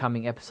for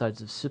upcoming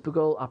episodes of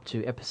Supergirl up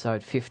to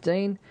episode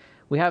 15.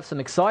 We have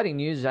some exciting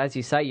news. As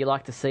you say, you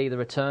like to see the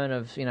return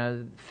of,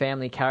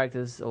 family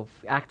characters or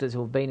actors who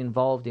have been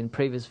involved in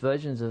previous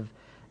versions of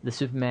the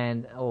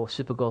Superman or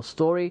Supergirl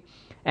story.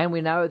 And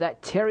we know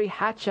that Terry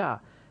Hatcher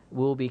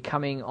will be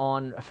coming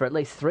on for at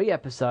least 3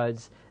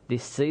 episodes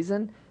this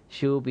season.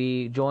 She'll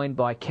be joined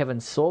by Kevin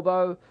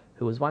Sorbo,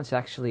 who was once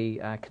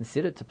actually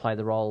considered to play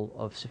the role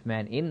of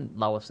Superman in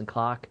Lois and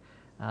Clark,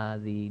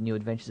 The New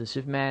Adventures of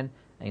Superman.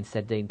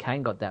 Instead, Dean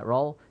Cain got that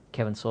role.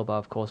 Kevin Sorbo,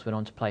 of course, went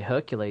on to play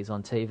Hercules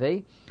on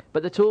TV.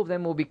 But the two of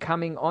them will be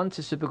coming on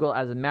to Supergirl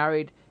as a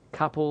married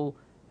couple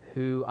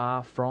who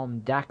are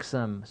from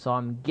Daxam. So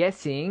I'm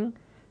guessing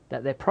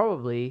that they're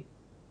probably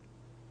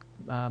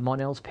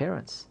Mon-El's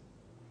parents.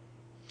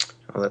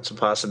 Well, that's a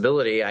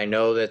possibility. I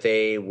know that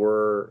they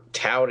were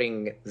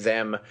touting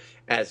them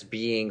as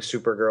being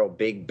Supergirl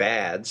big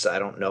bads. I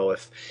don't know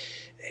if...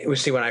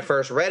 See, when I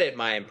first read it,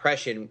 my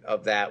impression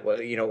of that was,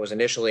 it was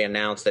initially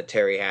announced that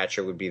Terry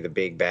Hatcher would be the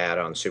big bad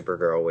on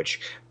Supergirl, which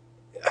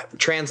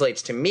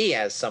translates to me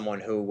as someone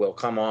who will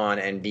come on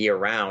and be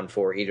around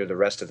for either the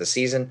rest of the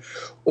season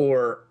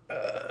or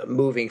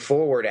moving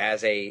forward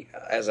as a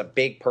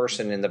big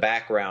person in the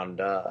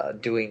background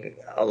doing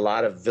a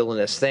lot of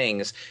villainous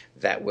things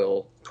that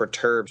will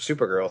perturb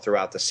Supergirl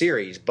throughout the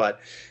series. But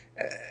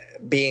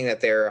being that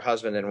they're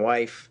husband and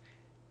wife,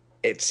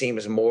 it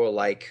seems more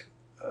like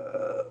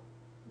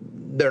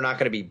they're not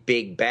going to be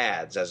big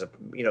bads.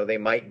 They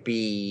might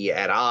be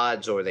at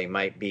odds, or they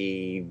might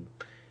be...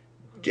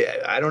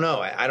 I don't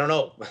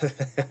know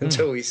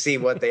until we see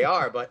what they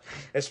are. But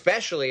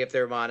especially if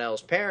they're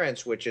Mon-El's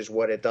parents, which is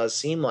what it does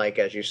seem like,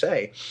 as you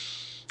say,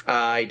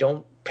 I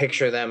don't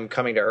picture them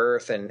coming to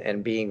Earth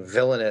and being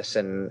villainous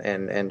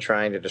and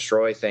trying to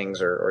destroy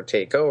things or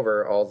take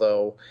over,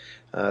 although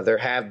there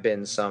have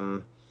been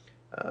some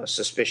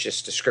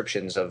suspicious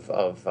descriptions of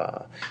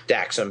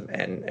Daxam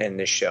and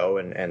this show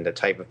and the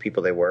type of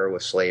people they were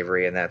with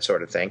slavery and that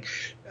sort of thing.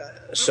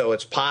 So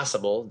it's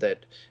possible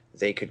that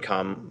they could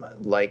come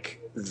like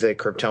the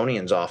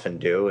Kryptonians often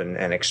do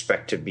and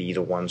expect to be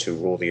the ones who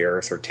rule the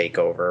Earth or take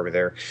over.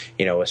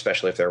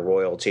 Especially if they're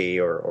royalty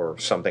or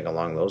something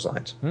along those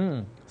lines.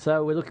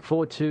 So we're looking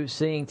forward to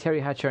seeing Terry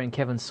Hatcher and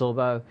Kevin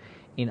Sorbo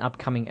in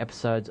upcoming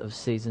episodes of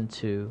Season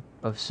 2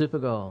 of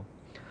Supergirl.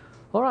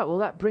 All right, well,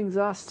 that brings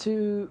us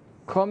to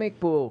comic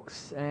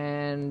books,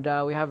 and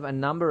we have a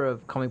number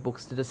of comic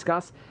books to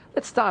discuss.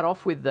 Let's start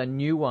off with the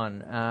new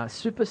one.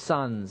 Super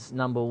Sons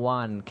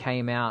 #1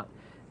 came out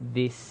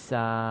this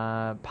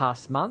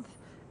past month.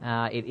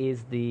 It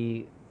is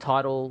the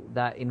title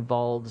that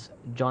involves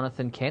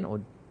Jonathan Kent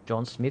or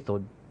John Smith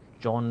or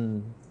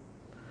John...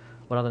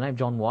 what other name?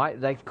 John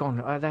White. They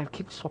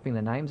keep swapping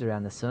the names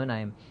around, the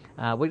surname.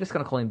 We're just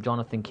going to call him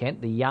Jonathan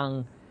Kent, the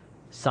young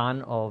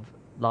son of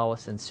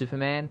Lois and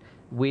Superman,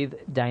 with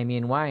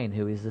Damian Wayne,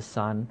 who is the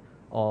son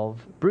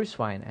of Bruce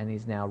Wayne and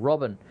is now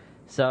Robin.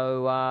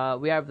 So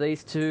we have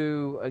these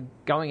two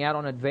going out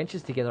on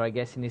adventures together, I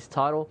guess, in this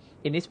title.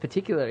 In this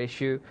particular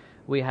issue,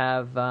 we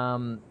have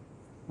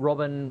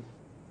Robin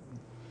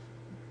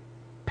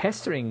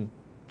pestering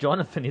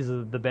Jonathan is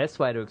the best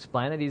way to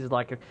explain it. He's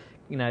like,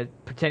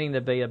 pretending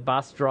to be a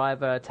bus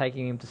driver,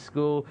 taking him to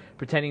school,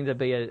 pretending to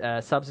be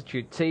a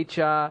substitute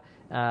teacher.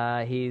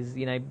 He's,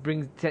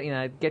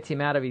 gets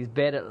him out of his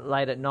bed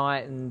late at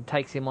night and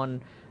takes him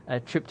on a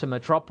trip to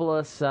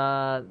Metropolis.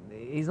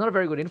 He's not a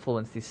very good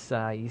influence, this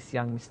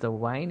young Mr.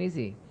 Wayne, is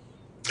he?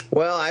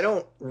 Well, I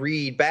don't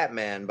read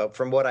Batman, but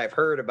from what I've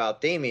heard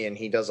about Damian,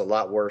 he does a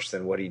lot worse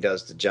than what he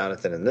does to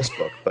Jonathan in this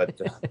book. But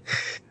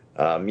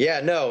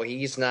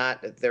he's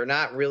not. They're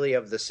not really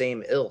of the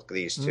same ilk,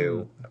 these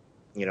two.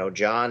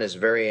 John is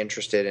very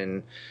interested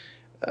in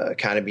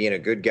kind of being a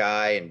good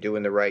guy and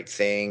doing the right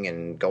thing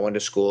and going to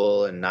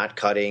school and not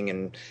cutting,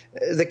 and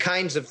the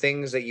kinds of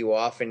things that you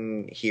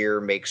often hear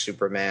make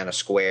Superman a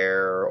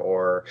square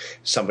or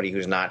somebody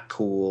who's not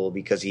cool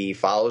because he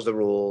follows the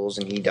rules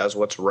and he does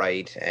what's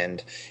right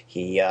and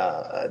he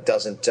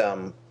doesn't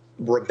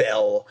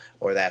rebel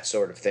or that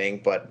sort of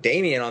thing. But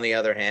Damian, on the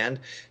other hand,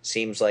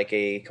 seems like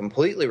a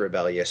completely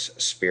rebellious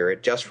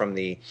spirit just from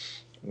the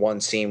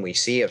one scene we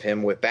see of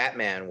him with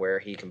Batman where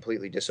he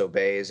completely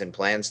disobeys and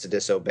plans to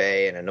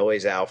disobey and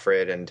annoys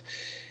Alfred, and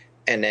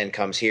then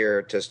comes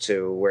here just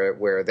to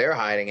where they're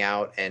hiding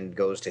out and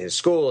goes to his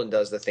school and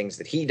does the things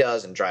that he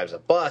does and drives a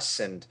bus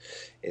and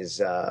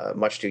is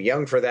much too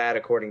young for that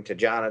according to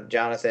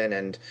Jonathan,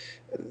 and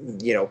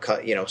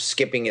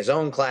skipping his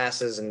own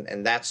classes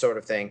and that sort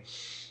of thing.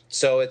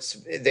 So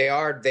they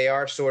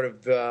are sort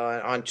of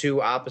on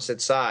two opposite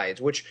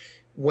sides, which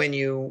when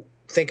you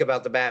think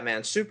about the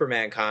Batman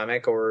Superman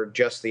comic or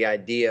just the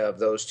idea of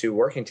those two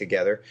working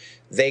together,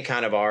 they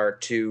kind of are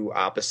two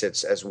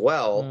opposites as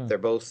well. They're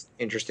both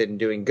interested in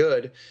doing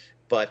good,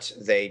 but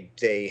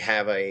they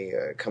have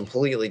a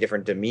completely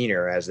different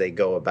demeanor as they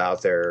go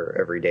about their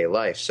everyday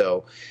life.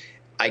 So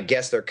I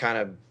guess they're kind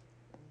of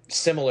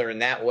similar in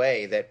that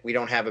way, that we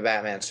don't have a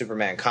Batman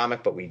Superman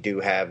comic, but we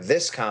do have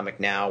this comic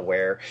now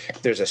where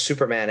there's a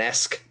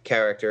Superman-esque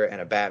character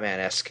and a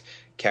Batman-esque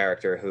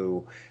character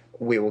who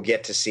we will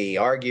get to see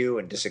argue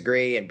and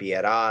disagree and be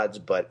at odds,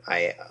 but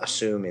I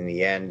assume in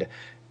the end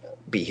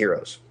be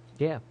heroes.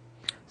 Yeah.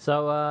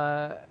 So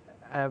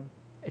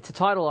it's a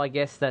title, I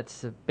guess,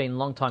 that's been a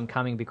long time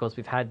coming because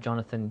we've had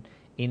Jonathan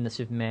in the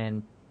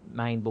Superman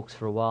main books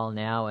for a while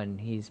now, and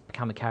he's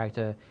become a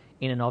character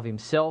in and of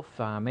himself.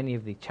 Many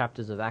of the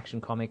chapters of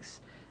Action Comics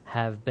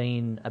have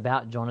been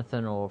about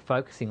Jonathan or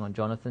focusing on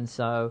Jonathan,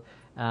 so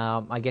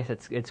I guess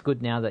it's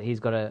good now that he's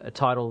got a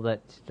title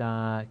that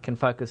can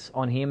focus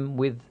on him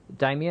with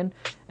Damian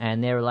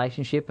and their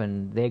relationship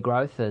and their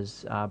growth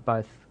as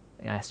both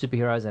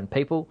superheroes and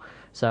people.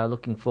 So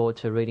looking forward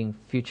to reading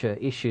future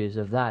issues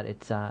of that.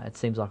 It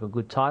seems like a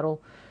good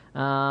title.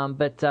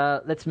 But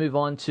let's move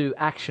on to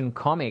Action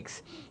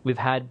Comics. We've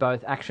had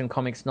both Action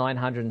Comics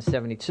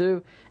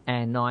 972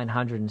 and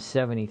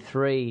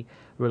 973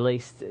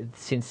 released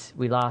since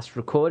we last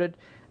recorded.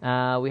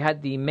 We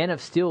had the Men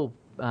of Steel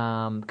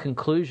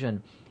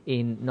conclusion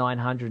in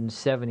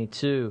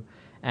 972,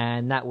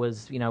 and that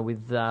was,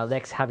 with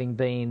Lex having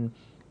been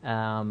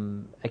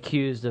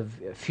accused of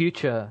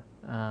future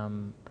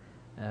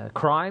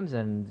crimes,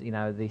 and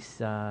this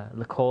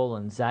LeCall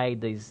and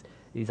Zaid, these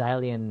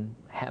alien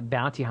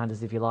bounty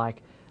hunters, if you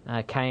like,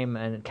 came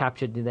and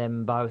captured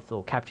them both,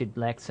 or captured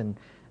Lex and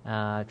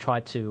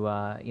tried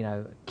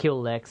to kill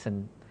Lex.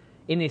 And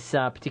in this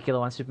particular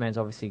one, Superman's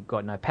obviously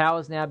got no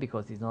powers now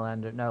because he's no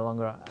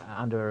longer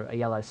under a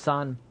yellow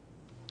sun,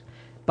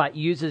 but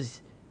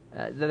uses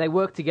they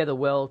work together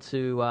well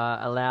to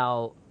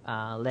allow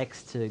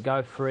Lex to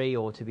go free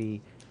or to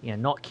be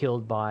not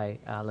killed by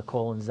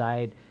LeCall and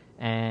Zaid.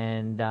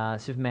 And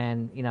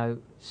Superman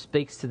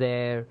speaks to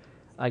their,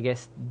 I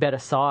guess, better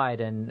side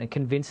and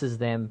convinces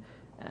them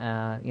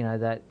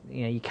that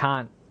you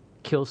can't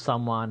kill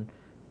someone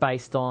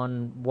based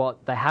on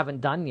what they haven't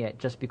done yet,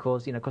 just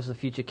because the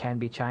future can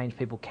be changed,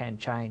 people can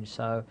change.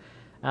 So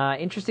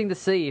interesting to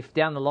see if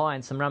down the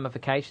line some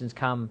ramifications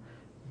come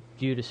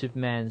due to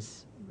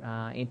Superman's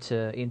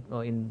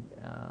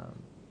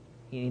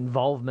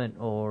involvement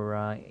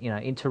or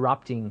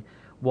interrupting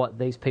what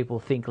these people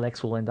think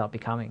Lex will end up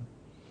becoming.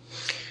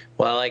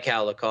 Well, I like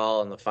how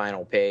LeCall on the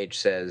final page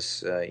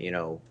says,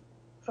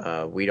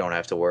 we don't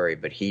have to worry,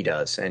 but he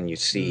does. And you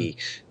see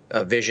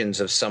visions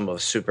of some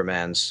of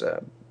Superman's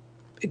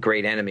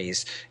great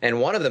enemies. And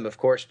one of them, of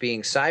course,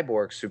 being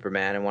Cyborg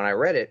Superman. And when I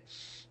read it,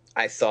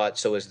 I thought,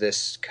 so is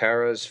this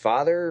Kara's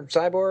father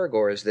Cyborg,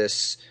 or is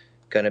this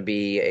going to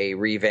be a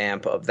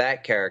revamp of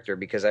that character?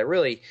 Because I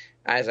really,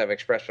 as I've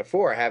expressed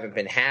before, I haven't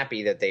been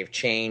happy that they've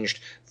changed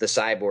the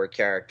Cyborg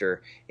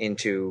character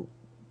into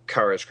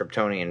Kara's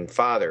Kryptonian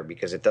father,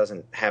 because it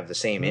doesn't have the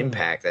same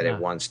impact that it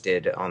once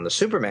did on the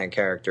Superman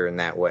character in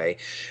that way.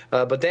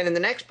 But then in the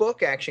next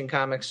book, Action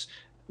Comics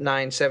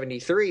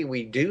 973,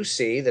 we do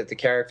see that the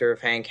character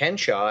of Hank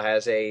Henshaw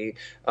has a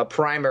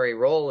primary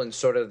role in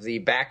sort of the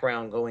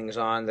background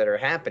goings-on that are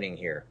happening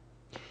here.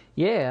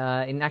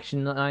 Yeah, in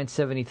Action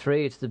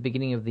 973, it's the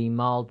beginning of the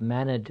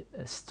Mild-Mannered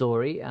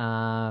story,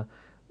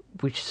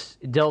 which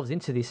delves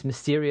into this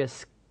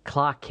mysterious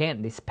Clark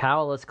Kent, this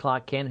powerless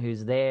Clark Kent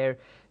who's there,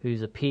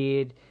 who's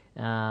appeared.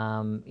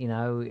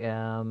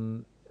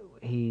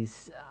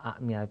 He's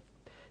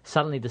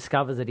suddenly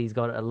discovers that he's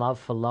got a love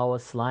for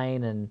Lois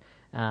Lane, and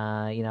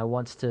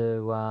wants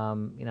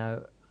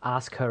to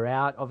ask her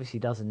out. Obviously,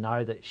 doesn't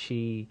know that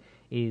she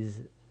is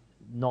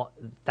not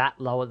the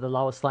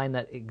Lois Lane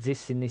that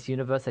exists in this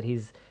universe. That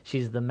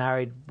she's the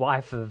married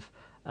wife of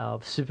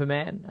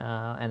Superman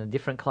and a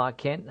different Clark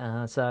Kent.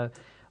 So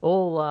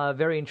all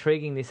very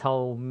intriguing, this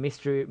whole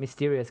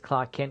mysterious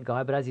Clark Kent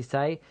guy. But as you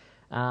say,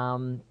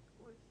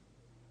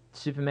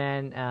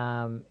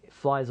 Superman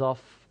flies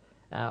off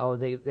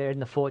they're in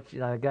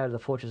the go to the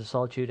Fortress of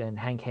Solitude, and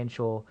Hank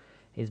Henshaw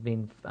has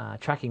been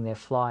tracking their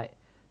flight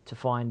to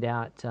find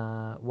out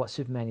what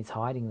Superman is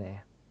hiding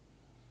there.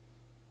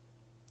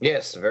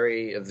 Yes,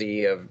 the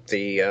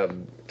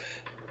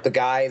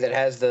guy that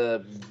has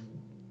the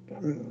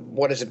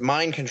what is it,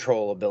 mind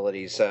control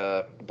abilities,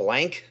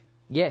 Blank.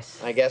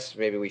 Yes, I guess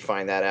maybe we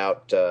find that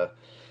out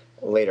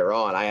later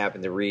on. I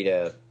happen to read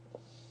a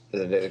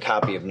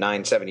copy of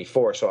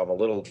 974, so I'm a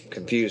little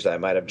confused. I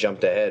might have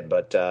jumped ahead,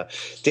 but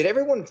did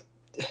everyone?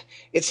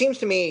 It seems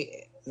to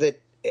me that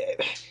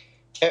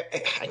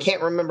I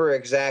can't remember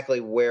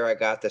exactly where I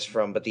got this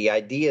from, but the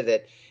idea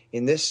that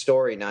in this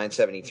story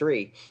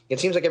 973, it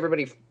seems like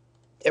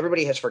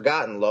everybody has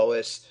forgotten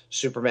Lois,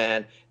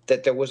 Superman,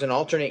 that there was an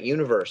alternate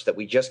universe that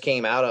we just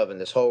came out of, and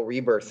this whole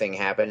rebirth thing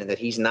happened, and that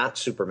he's not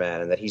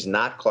Superman, and that he's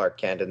not Clark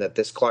Kent, and that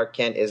this Clark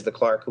Kent is the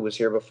Clark who was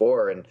here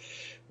before. And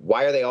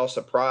why are they all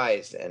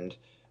surprised? And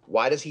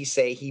why does he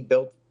say he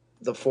built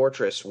the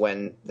fortress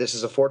when this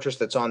is a fortress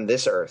that's on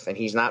this Earth, and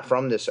he's not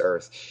from this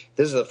Earth?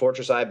 This is a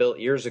fortress I built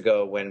years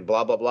ago when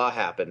blah, blah, blah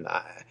happened.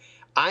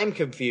 I'm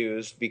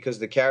confused because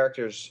the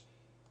characters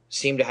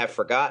seem to have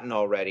forgotten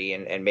already,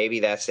 and maybe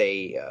that's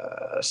a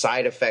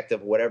side effect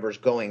of whatever's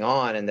going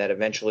on, and that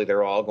eventually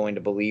they're all going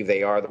to believe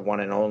they are the one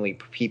and only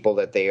people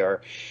that they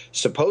are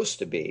supposed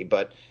to be.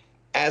 But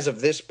as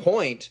of this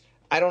point,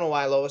 I don't know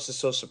why Lois is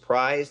so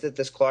surprised that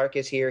this Clark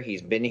is here.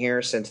 He's been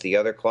here since the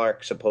other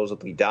Clark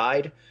supposedly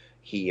died.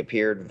 He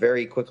appeared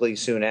very quickly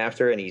soon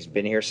after, and he's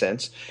been here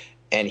since.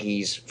 And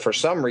he's, for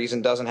some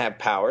reason, doesn't have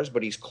powers,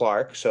 but he's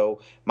Clark. So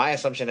my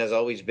assumption has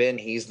always been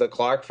he's the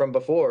Clark from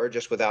before,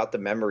 just without the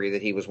memory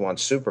that he was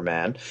once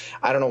Superman.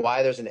 I don't know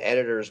why there's an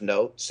editor's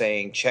note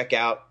saying, check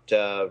out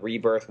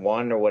Rebirth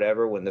 1 or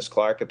whatever when this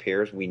Clark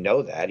appears. We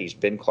know that. He's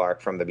been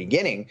Clark from the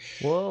beginning.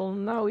 Well,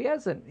 no, he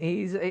hasn't.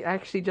 He's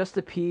actually just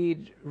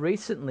appeared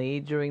recently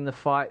during the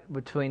fight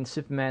between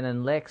Superman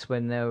and Lex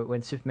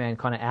when Superman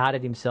kind of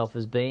outed himself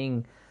as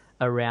being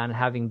around,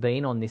 having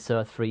been on this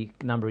Earth for a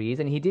number of years,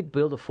 and he did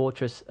build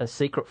a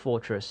secret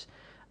fortress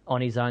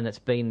on his own that's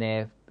been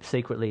there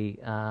secretly,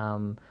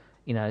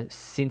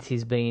 since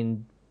he's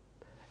been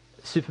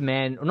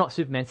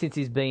since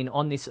he's been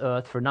on this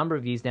Earth for a number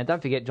of years now.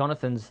 Don't forget,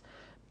 Jonathan's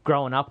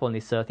grown up on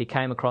this Earth. He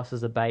came across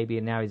as a baby,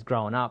 and now he's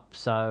grown up.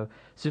 So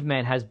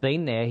Superman has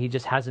been there. He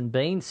just hasn't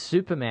been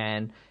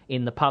Superman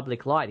in the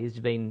public light. He's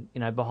been,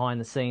 behind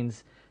the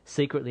scenes,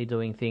 secretly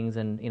doing things,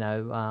 and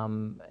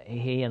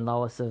he and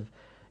Lois have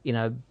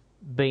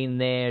been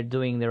there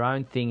doing their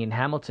own thing in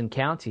Hamilton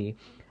County.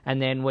 And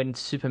then when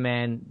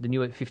Superman, the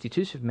new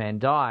 52 Superman,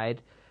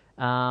 died,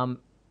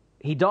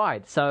 he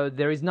died. So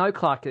there is no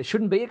Clark. There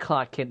shouldn't be a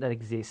Clark Kent that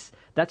exists.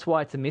 That's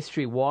why it's a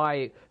mystery.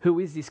 Who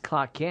is this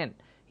Clark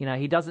Kent?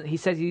 He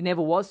says he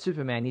never was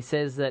Superman. He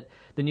says that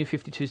the new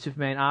 52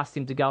 Superman asked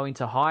him to go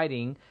into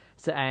hiding,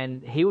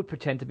 and he would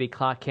pretend to be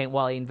Clark Kent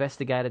while he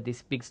investigated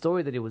this big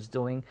story that he was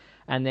doing.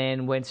 And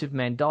then when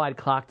Superman died,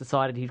 Clark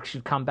decided he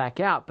should come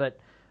back out. But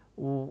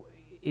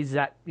is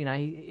that,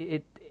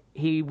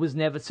 he was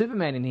never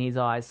Superman in his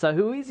eyes. So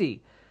who is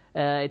he?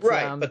 Right,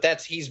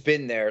 but he's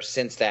been there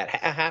since that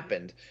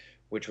happened,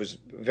 which was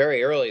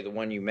very early, the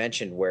one you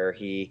mentioned where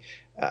he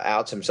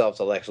outs himself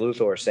to Lex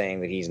Luthor saying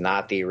that he's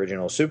not the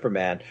original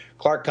Superman.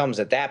 Clark comes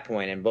at that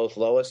point, and both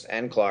Lois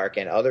and Clark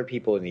and other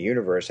people in the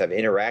universe have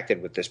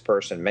interacted with this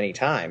person many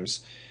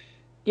times.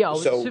 Yeah,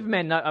 so,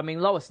 Superman.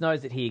 Lois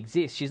knows that he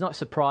exists. She's not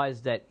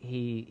surprised that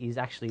he is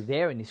actually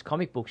there in this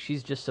comic book.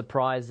 She's just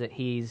surprised that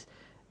he's,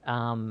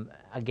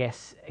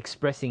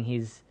 expressing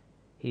his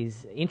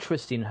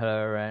interest in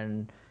her,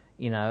 and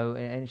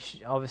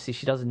obviously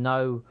she doesn't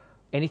know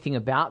anything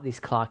about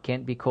this Clark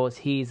Kent because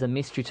he's a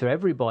mystery to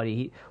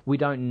everybody. We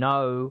don't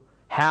know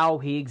how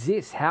he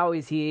exists. How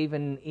is he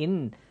even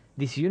in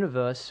this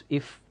universe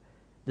if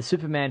the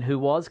Superman who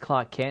was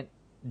Clark Kent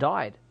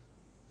died?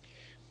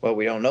 Well,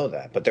 we don't know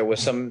that, but there was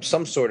some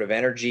sort of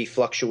energy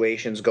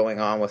fluctuations going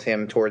on with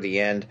him toward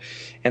the end,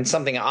 and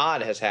something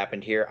odd has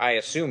happened here. I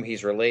assume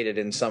he's related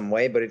in some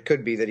way, but it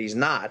could be that he's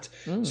not.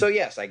 So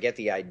yes, I get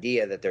the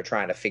idea that they're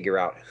trying to figure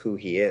out who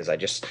he is. I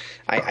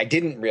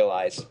didn't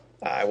realize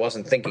I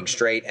wasn't thinking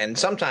straight, and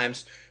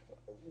sometimes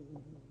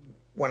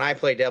when I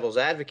play devil's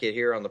advocate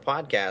here on the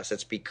podcast,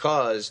 it's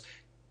because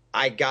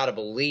I gotta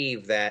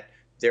believe that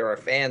there are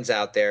fans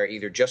out there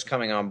either just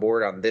coming on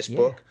board on this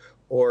book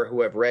or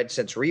who have read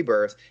since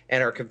Rebirth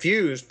and are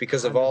confused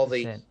because of 100%. All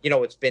the,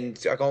 it's been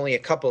only a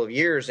couple of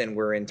years and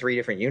we're in 3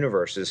 different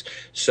universes.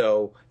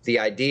 So the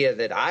idea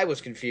that I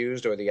was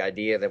confused, or the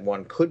idea that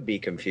one could be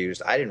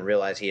confused, I didn't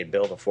realize he had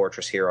built a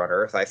fortress here on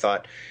Earth. I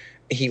thought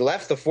he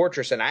left the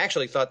fortress, and I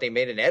actually thought they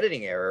made an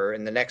editing error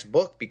in the next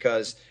book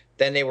because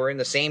then they were in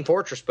the same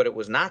fortress, but it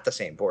was not the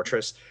same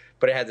fortress,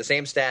 but it had the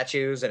same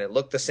statues and it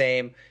looked the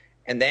same.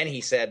 And then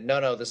he said,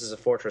 no, this is a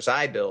fortress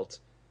I built.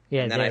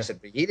 Yeah, and then I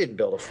said, but he didn't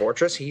build a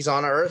fortress. He's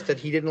on Earth that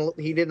he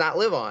did not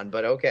live on,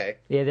 but okay.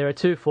 Yeah, there are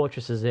 2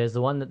 fortresses. There's the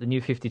one that the new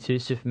 52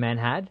 Superman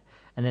had,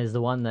 and there's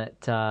the one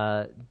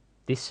that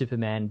this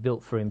Superman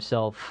built for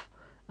himself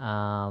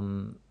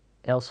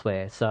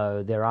elsewhere.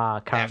 So there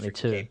are currently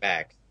After 2. He came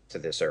back. to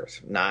this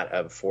Earth, not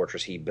a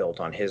fortress he built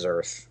on his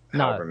Earth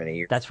however No, many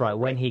years that's right. ago,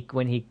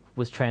 When he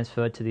was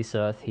transferred to this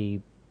Earth,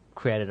 he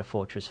created a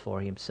fortress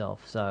for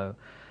himself. So,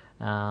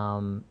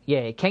 yeah,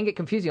 it can get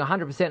confusing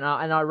 100%.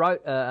 And I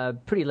wrote a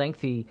pretty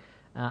lengthy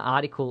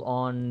article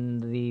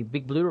on the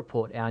Big Blue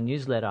Report, our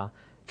newsletter,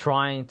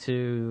 trying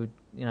to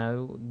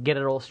get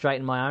it all straight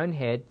in my own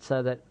head,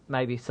 so that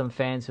maybe some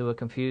fans who were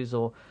confused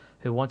or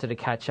who wanted to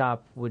catch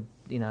up would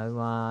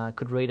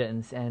could read it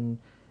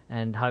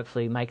and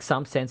hopefully make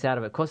some sense out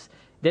of it. Because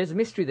there's a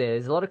mystery there.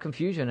 There's a lot of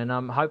confusion, and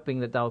I'm hoping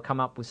that they'll come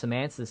up with some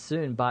answers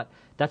soon. But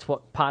that's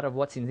part of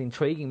what's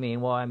intriguing me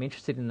and why I'm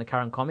interested in the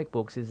current comic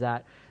books, is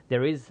that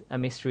there is a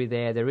mystery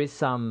there. There is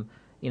some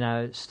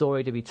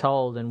story to be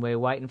told, and we're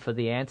waiting for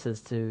the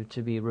answers to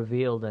be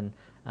revealed. And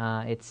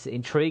it's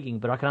intriguing,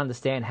 but I can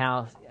understand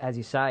how, as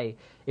you say,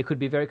 it could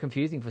be very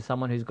confusing for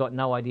someone who's got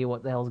no idea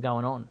what the hell's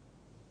going on.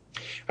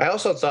 I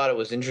also thought it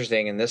was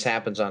interesting, and this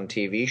happens on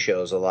TV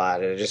shows a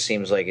lot. It just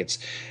seems like it's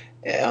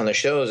on the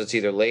shows, it's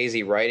either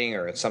lazy writing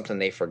or it's something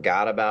they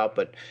forgot about.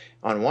 But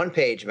on one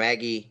page,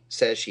 Maggie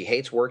says she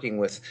hates working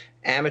with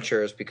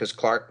amateurs because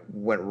Clark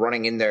went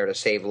running in there to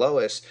save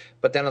Lois.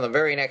 But then on the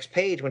very next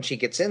page, when she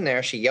gets in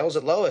there, she yells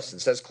at Lois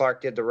and says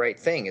Clark did the right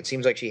thing. It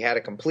seems like she had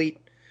a complete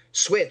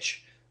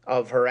switch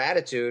of her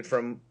attitude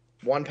from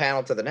one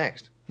panel to the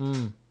next.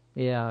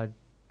 Yeah, I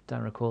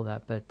don't recall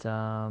that, but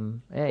yeah,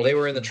 well, they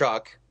were in the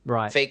truck.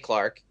 Right. Fake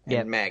Clark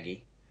and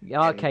Maggie. Okay,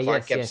 and Clark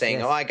yes, kept yes, saying,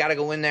 yes. "Oh, I got to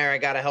go in there. I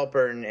got to help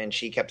her." And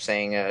she kept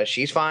saying,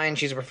 "She's fine.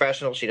 She's a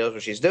professional. She knows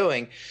what she's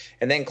doing."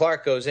 And then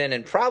Clark goes in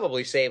and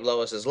probably saved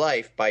Lois's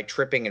life by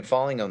tripping and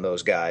falling on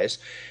those guys,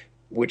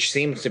 which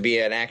seems to be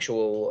an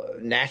actual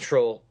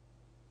natural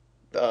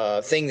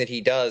thing that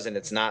he does, and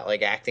it's not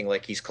like acting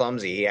like he's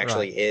clumsy. He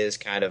actually is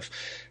kind of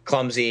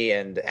clumsy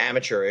and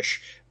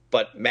amateurish.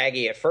 But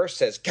Maggie at first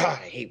says, "God,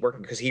 I hate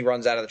working," because he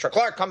runs out of the truck.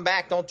 "Clark, come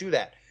back. Don't do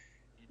that."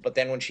 But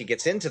then when she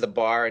gets into the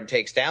bar and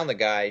takes down the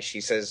guy,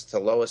 she says to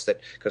Lois that,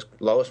 because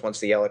Lois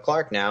wants to yell at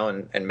Clark now,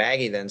 and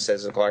Maggie then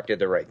says that Clark did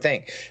the right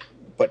thing.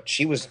 But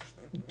she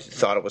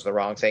thought it was the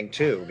wrong thing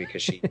too,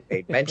 because she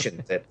made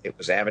mention that it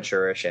was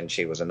amateurish and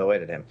she was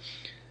annoyed at him.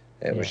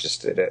 It was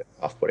just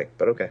off-putting,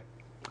 but okay.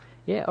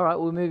 Yeah, all right,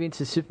 we'll move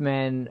into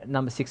Superman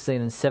number 16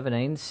 and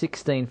 17.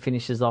 16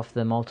 finishes off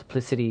the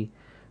Multiplicity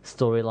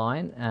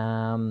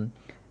storyline,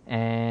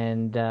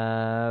 and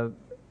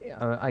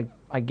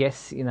I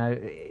guess,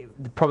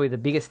 probably the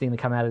biggest thing to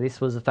come out of this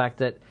was the fact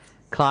that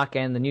Clark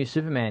and the new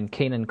Superman,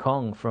 Kenan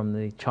Kong from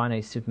the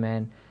Chinese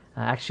Superman,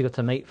 actually got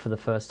to meet for the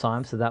first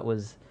time, so that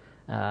was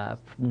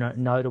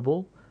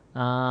notable.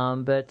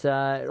 But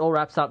it all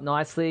wraps up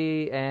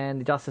nicely, and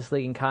the Justice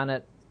League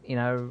Incarnate,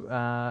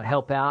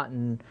 help out,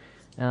 and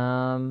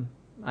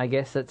I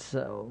guess it's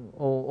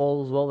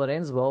all's well that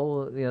ends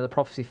well. The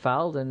prophecy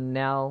failed, and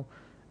now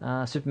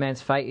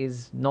Superman's fate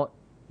is not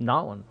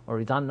known,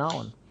 or is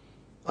unknown.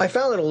 I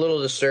found it a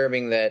little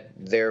disturbing that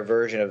their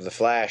version of the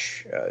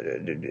Flash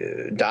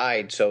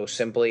died so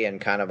simply and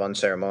kind of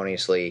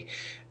unceremoniously,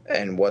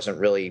 and wasn't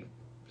really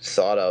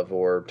thought of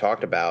or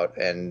talked about,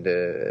 and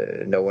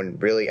no one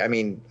really. I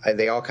mean,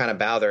 they all kind of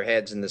bow their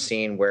heads in the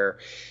scene where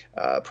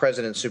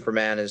President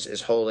Superman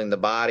is holding the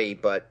body,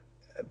 but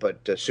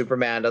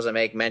Superman doesn't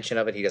make mention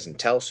of it. He doesn't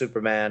tell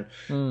Superman.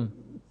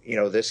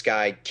 This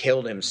guy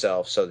killed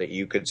himself so that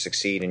you could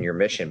succeed in your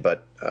mission.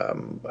 But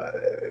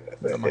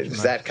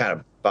that kind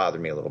of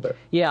bothered me a little bit.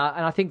 Yeah,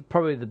 and I think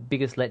probably the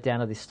biggest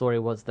letdown of this story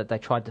was that they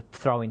tried to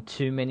throw in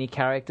too many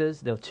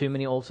characters. There were too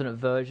many alternate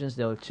versions.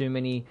 There were too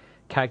many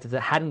characters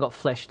that hadn't got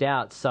fleshed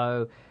out.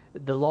 So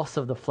the loss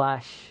of the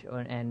Flash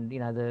and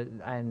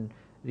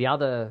the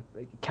other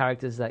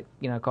characters that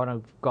kind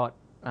of got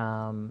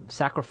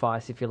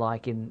sacrificed, if you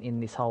like, in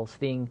this whole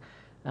thing,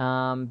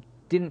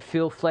 didn't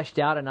feel fleshed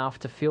out enough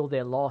to feel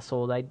their loss,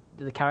 or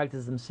the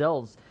characters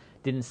themselves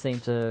didn't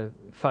seem to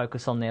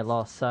focus on their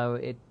loss. So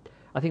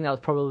I think that was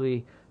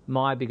probably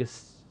my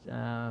biggest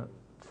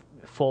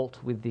fault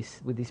with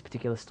this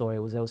particular story,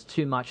 was there was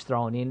too much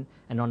thrown in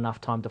and not enough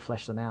time to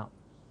flesh them out.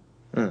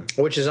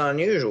 Which is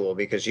unusual,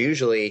 because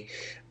usually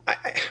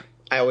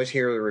I always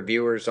hear the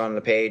reviewers on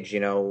the page,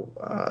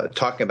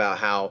 talking about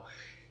how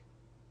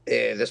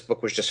this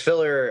book was just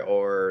filler,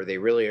 or they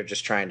really are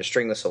just trying to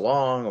string this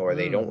along, or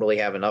they don't really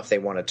have enough they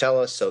want to tell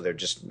us, so they're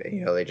just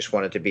they just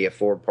want it to be a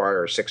 4-part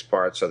or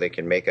 6-part so they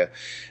can make a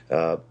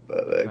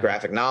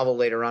graphic novel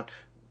later on.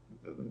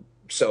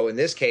 So in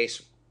this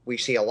case, we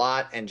see a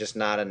lot and just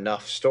not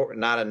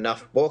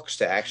enough books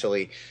to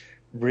actually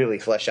really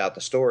flesh out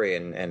the story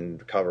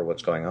and cover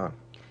what's going on.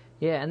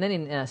 Yeah, and then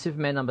in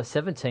Superman number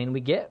 17, we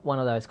get one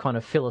of those kind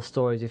of filler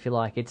stories, if you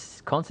like.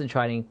 It's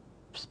concentrating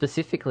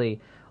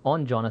specifically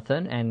on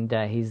Jonathan and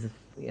his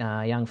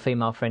young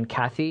female friend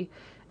Kathy,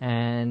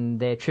 and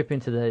their trip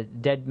into the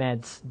Dead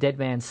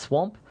Man's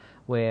Swamp,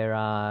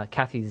 where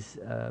Kathy's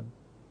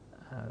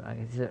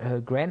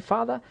her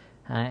grandfather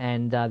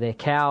and their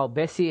cow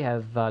Bessie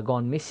have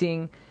gone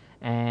missing,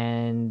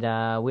 and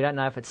we don't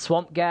know if it's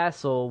swamp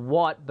gas or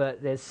what,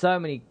 but there's so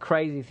many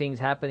crazy things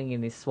happening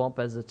in this swamp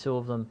as the two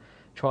of them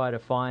try to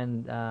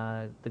find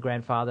the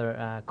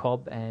grandfather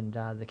Cobb and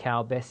the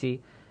cow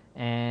Bessie.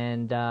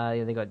 And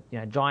they got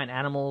giant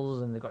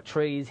animals, and they've got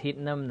trees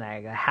hitting them.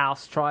 The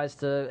house tries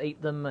to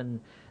eat them, and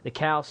the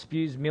cow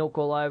spews milk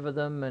all over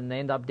them, and they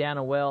end up down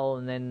a well.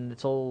 And then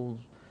it's all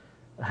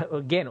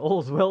again,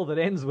 all's well that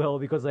ends well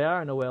because they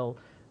are in a well.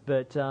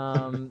 But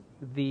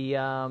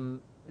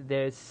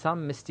there's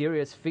some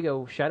mysterious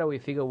figure, shadowy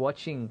figure,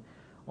 watching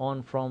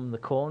on from the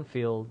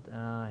cornfield.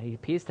 He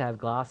appears to have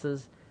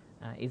glasses.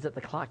 Is it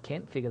the Clark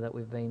Kent figure that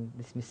we've been,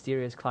 this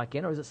mysterious Clark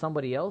Kent, or is it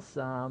somebody else?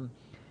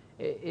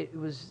 It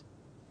was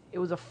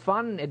a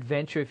fun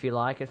adventure, if you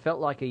like. It felt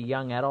like a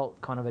young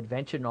adult kind of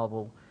adventure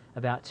novel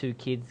about two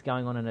kids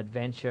going on an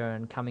adventure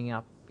and coming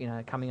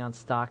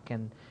unstuck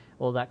and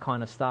all that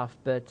kind of stuff.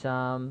 But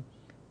a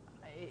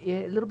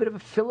little bit of a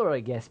filler, I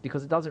guess,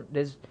 because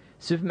there's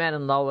Superman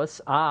and Lois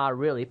are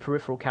really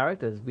peripheral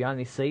characters. We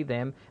only see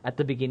them at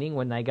the beginning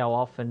when they go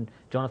off and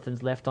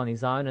Jonathan's left on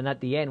his own, and at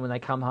the end when they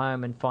come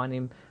home and find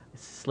him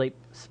asleep,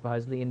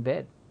 supposedly in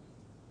bed.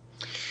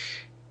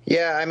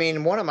 Yeah, I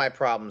mean, one of my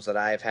problems that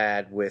I've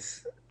had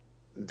with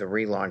the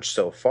relaunch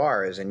so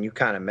far is, and you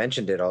kind of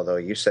mentioned it, although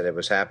you said it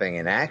was happening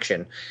in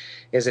action,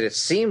 is that it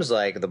seems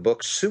like the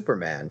book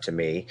Superman, to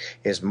me,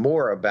 is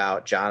more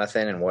about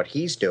Jonathan and what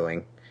he's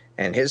doing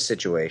and his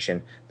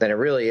situation than it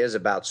really is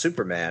about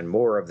Superman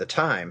more of the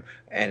time.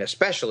 And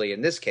especially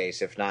in this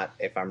case, if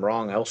I'm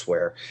wrong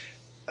elsewhere,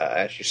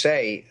 as you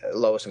say,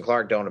 Lois and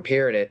Clark don't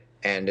appear in it,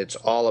 and it's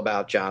all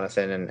about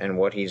Jonathan and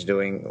what he's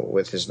doing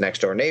with his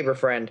next-door neighbor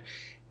friend.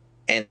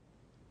 And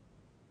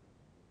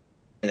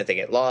that they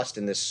get lost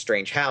in this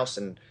strange house,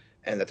 and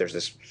that there's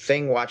this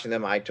thing watching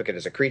them. I took it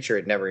as a creature.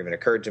 It never even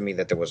occurred to me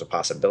that there was a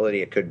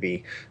possibility it could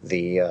be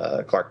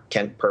the Clark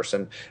Kent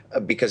person,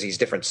 because he's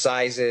different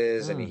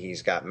sizes and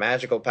he's got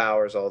magical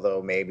powers,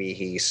 although maybe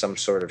he's some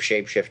sort of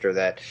shapeshifter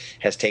that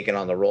has taken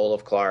on the role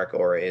of Clark,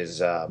 or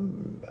is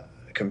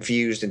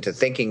confused into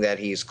thinking that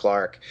he's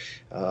Clark.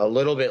 A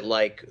little bit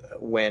like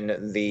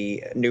when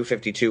the New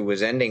 52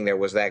 was ending, there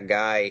was that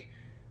guy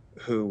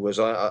who was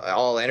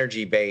all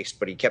energy based,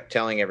 but he kept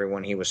telling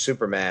everyone he was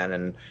Superman,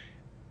 and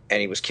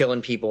he was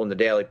killing people in the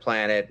Daily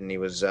Planet, and he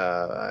was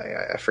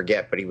I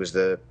forget, but he was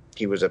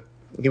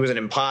an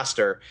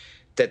imposter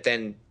that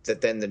then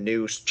the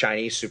new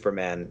Chinese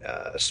Superman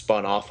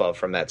spun off of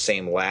from that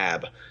same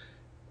lab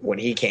when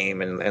he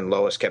came, and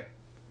Lois kept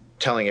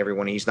telling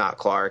everyone he's not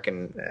Clark,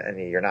 and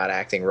you're not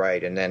acting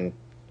right, and then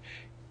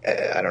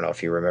I don't know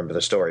if you remember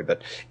the story,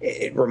 but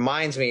it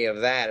reminds me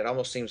of that. It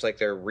almost seems like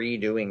they're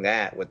redoing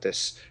that with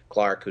this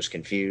Clark who's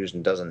confused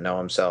and doesn't know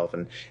himself.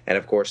 And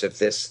of course, if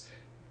this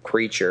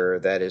creature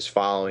that is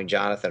following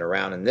Jonathan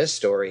around in this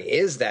story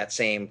is that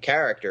same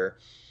character,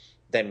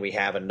 then we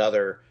have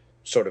another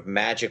sort of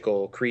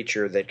magical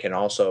creature that can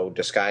also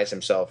disguise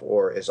himself,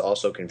 or is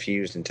also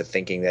confused into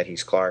thinking that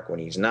he's Clark when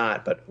he's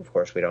not. But of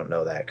course, we don't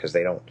know that because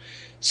they don't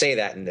say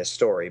that in this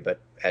story.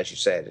 But as you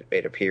said,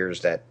 it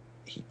appears that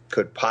he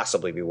could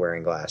possibly be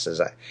wearing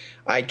glasses.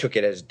 I took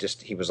it as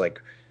just he was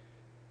like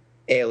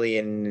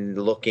alien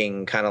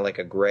looking, kind of like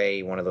a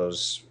gray, one of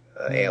those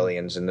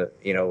aliens, and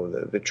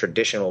the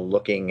traditional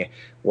looking,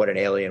 what an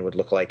alien would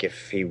look like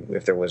if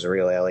there was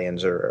real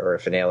aliens, or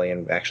if an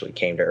alien actually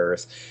came to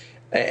Earth.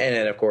 And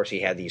then of course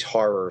he had these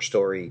horror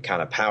story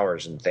kind of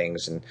powers and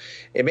things, and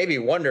it made me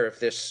wonder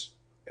if this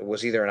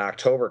was either an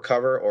October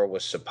cover or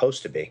was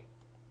supposed to be.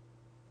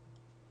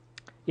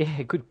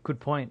 Yeah, good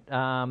point.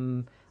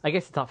 I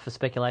guess it's up for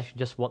speculation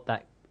just what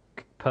that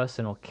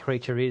person or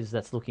creature is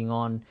that's looking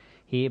on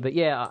here. But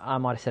yeah, I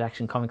might have said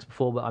Action Comics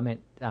before, but I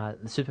meant the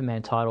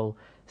Superman title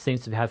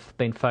seems to have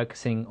been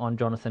focusing on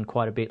Jonathan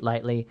quite a bit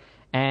lately.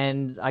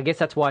 And I guess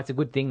that's why it's a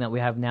good thing that we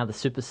have now the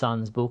Super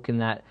Sons book, in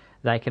that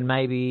they can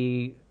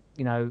maybe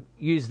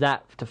use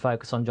that to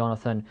focus on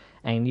Jonathan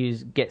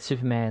and get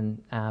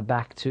Superman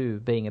back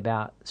to being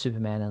about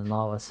Superman and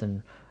Lois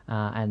and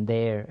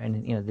their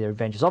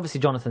adventures.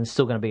 Obviously, Jonathan's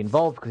still going to be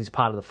involved because he's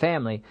part of the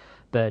family.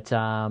 But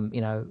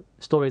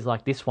stories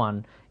like this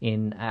one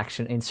in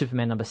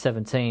Superman number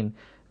 17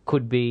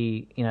 could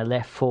be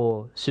left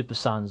for Super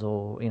Sons,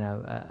 or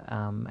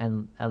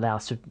and allow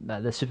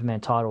the Superman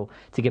title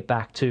to get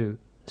back to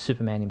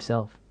Superman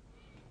himself.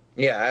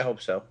 Yeah, I hope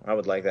so. I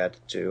would like that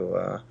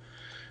to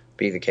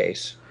be the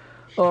case.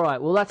 All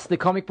right. Well, that's the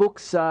comic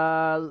books.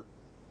 I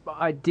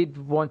did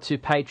want to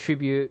pay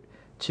tribute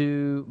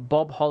to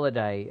Bob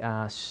Holliday,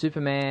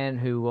 Superman,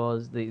 who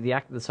was the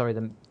actor. Sorry,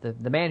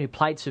 the man who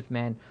played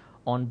Superman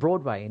on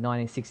Broadway in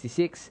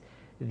 1966.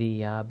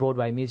 The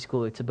Broadway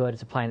musical It's a Bird,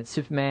 It's a Plane, It's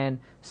Superman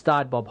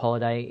starred Bob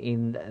Holliday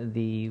in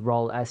the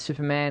role as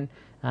Superman.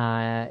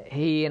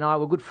 He and I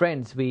were good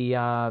friends. We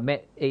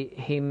met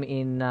him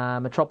in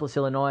Metropolis,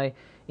 Illinois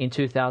in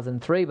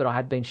 2003, but I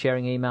had been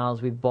sharing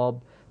emails with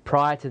Bob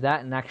prior to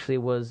that, and actually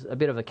was a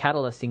bit of a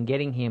catalyst in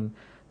getting him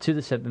to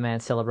the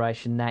Superman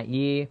celebration that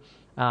year.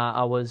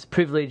 I was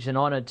privileged and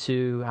honoured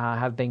to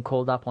have been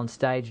called up on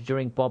stage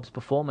during Bob's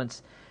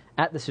performance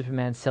at the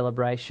Superman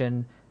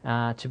celebration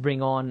to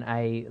bring on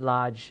a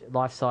large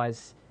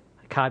life-size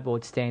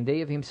cardboard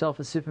standee of himself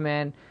as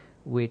Superman,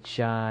 which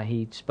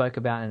he spoke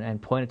about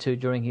and pointed to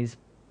during his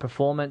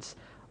performance.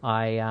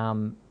 I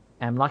am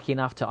lucky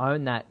enough to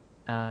own that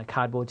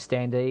cardboard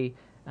standee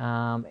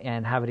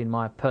and have it in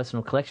my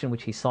personal collection,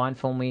 which he signed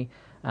for me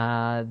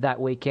that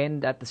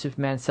weekend at the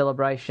Superman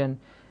celebration.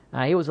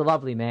 He was a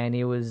lovely man.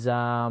 He was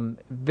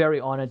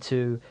very honoured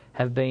to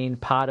have been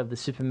part of the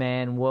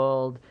Superman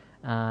world.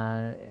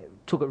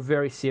 Took it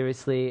very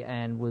seriously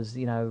and was,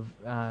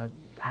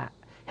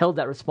 held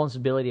that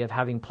responsibility of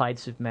having played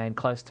Superman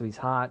close to his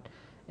heart.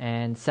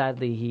 And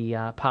sadly, he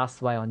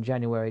passed away on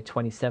January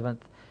 27th,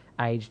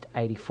 aged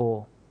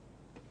 84.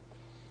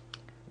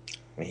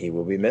 He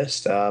will be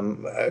missed.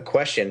 A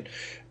question.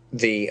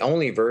 The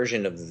only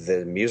version of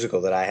the musical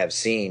that I have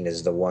seen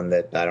is the one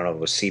that, I don't know if it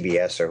was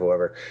CBS or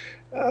whoever,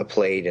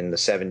 played in the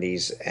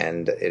 70s,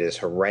 and it is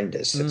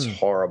horrendous. It's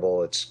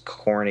horrible. It's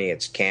corny.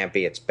 It's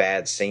campy. It's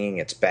bad singing.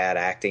 It's bad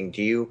acting.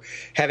 Do you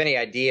have any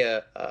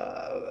idea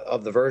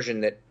of the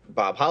version that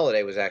Bob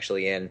Holliday was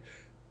actually in,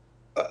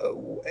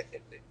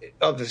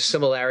 of the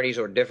similarities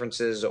or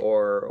differences,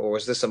 or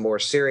was this a more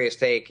serious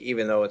take,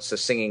 even though it's the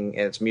singing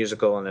and it's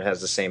musical and it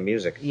has the same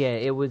music? Yeah,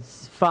 it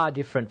was far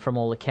different from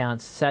all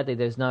accounts. Sadly,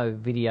 there's no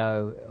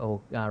video or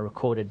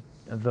recorded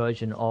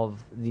version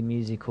of the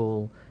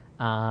musical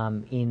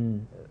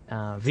in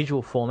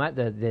visual format.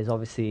 There's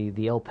obviously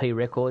the LP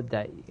record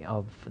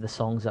of the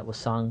songs that were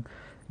sung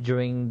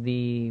during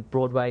the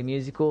Broadway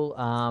musical.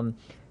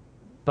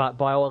 But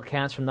by all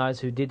accounts, from those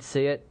who did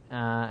see it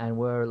and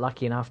were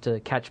lucky enough to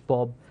catch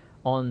Bob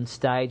on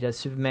stage as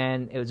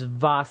Superman, it was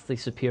vastly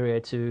superior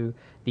to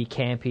the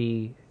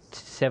campy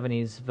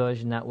 70s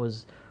version that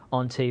was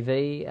on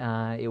TV.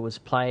 It was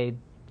played,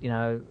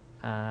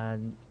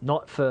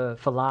 not for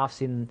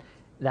laughs, in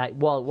that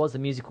while it was a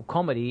musical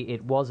comedy,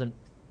 it wasn't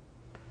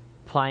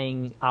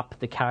playing up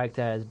the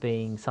character as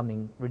being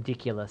something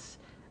ridiculous.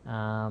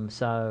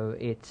 So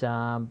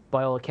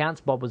by all accounts,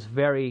 Bob was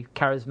very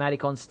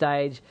charismatic on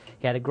stage.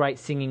 He had a great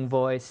singing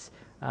voice.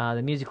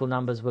 The musical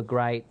numbers were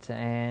great,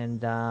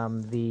 and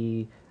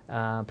the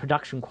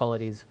production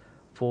qualities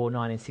for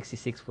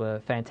 1966 were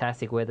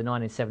fantastic, where the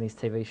 1970s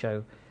TV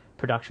show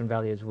production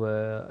values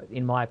were,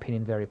 in my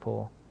opinion, very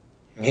poor.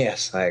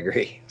 Yes, I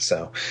agree.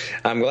 So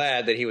I'm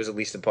glad that he was at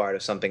least a part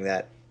of something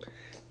that,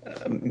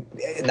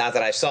 not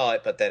that I saw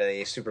it, but that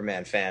a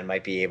Superman fan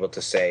might be able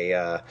to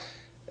say,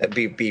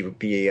 be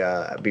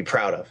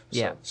proud of.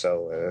 Yeah.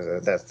 So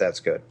that's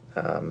good.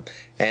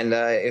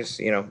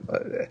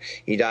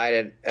 He died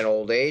at an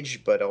old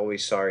age, but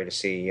always sorry to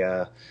see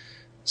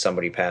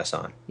somebody pass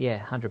on.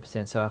 Yeah,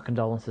 100%. So our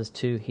condolences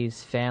to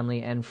his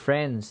family and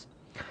friends.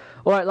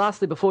 All right,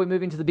 lastly, before we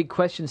move into the big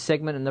question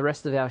segment and the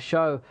rest of our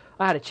show,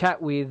 I had a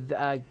chat with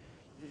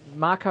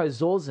Marco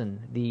Zorzan,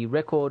 the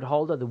record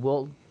holder, the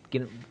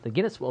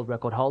Guinness World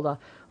Record holder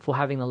for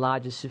having the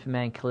largest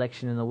Superman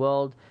collection in the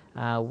world.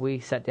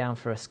 We sat down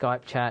for a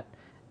Skype chat.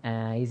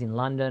 He's in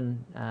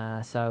London,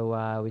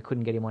 so we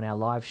couldn't get him on our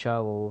live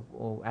show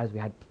or as we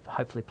had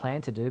hopefully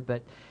planned to do.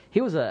 But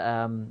he was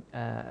a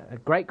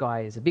great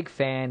guy. He's a big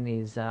fan.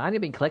 He's only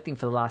been collecting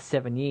for the last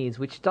 7 years,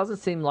 which doesn't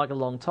seem like a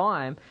long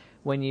time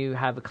when you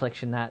have a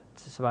collection that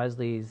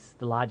supposedly is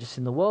the largest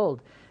in the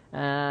world.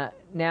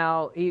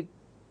 Now, it's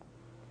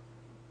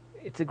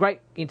a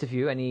great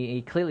interview, and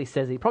he clearly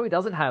says he probably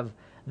doesn't have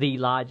the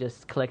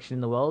largest collection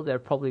in the world. There are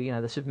probably,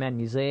 the Superman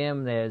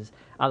Museum, there's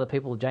other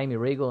people, Jamie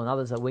Regal and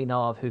others that we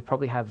know of, who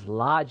probably have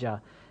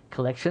larger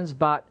collections.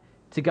 But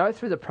to go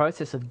through the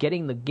process of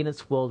getting the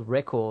Guinness World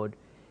Record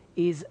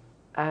is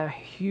a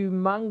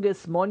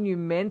humongous,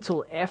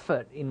 monumental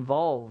effort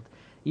involved.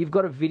 You've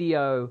got to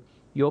video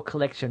your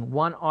collection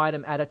one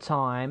item at a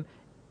time,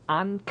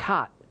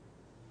 uncut,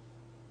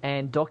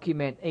 and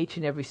document each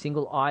and every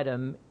single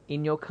item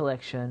in your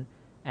collection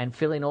and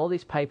fill in all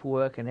this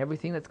paperwork and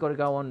everything that's got to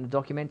go on the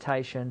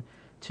documentation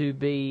to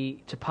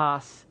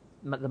pass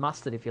the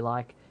mustard, if you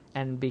like,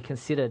 and be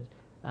considered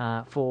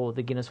for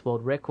the Guinness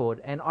World Record.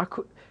 And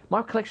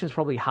my collection is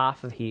probably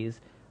half of his,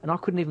 and I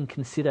couldn't even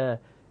consider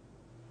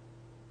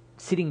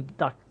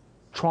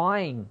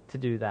trying to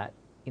do that.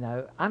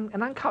 An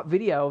uncut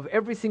video of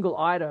every single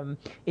item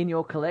in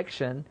your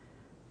collection,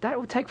 that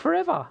would take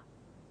forever.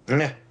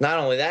 Not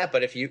only that,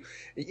 but if you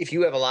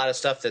have a lot of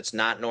stuff that's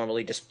not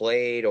normally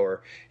displayed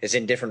or is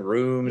in different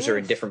rooms or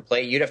in different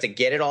places, you'd have to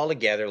get it all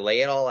together, lay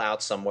it all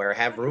out somewhere,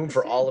 have room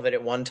for all of it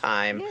at one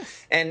time.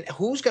 Yes. And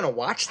who's going to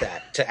watch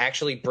that to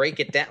actually break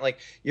it down? Like,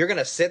 you're going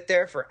to sit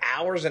there for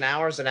hours and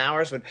hours and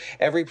hours with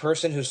every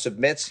person who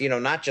submits,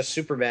 not just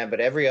Superman, but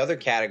every other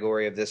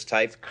category of this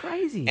type. It's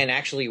crazy. And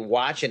actually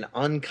watch an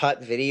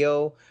uncut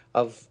video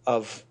of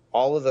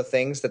all of the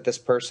things that this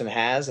person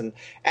has. And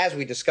as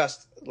we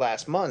discussed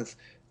last month,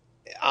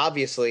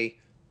 obviously,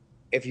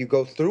 if you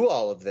go through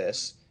all of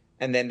this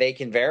and then they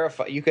can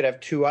verify, you could have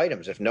 2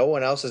 items. If no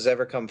one else has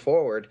ever come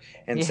forward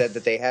and said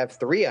that they have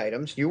 3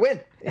 items, you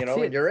win,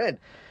 and you're in.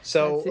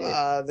 So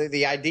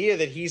the idea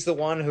that he's the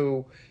one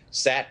who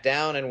sat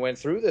down and went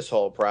through this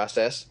whole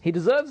process. He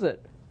deserves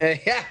it.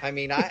 Yeah, I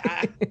mean,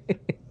 I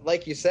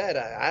like you said,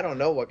 I don't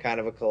know what kind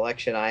of a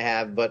collection I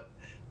have, but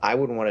I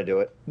wouldn't want to do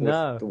it with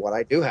No. what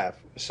I do have.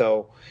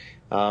 So,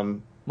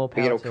 More power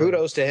to him.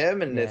 kudos to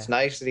him, and Yeah. it's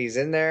nice that he's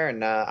in there.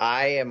 And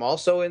I am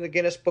also in the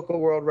Guinness Book of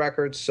World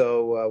Records,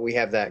 so we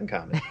have that in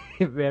common.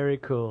 Very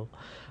cool.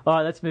 All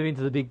right, let's move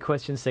into the big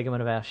question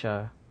segment of our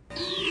show.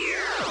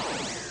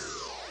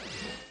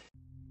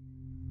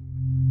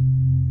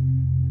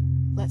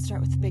 Let's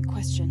start with the big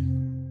question.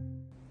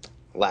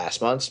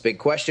 Last month's big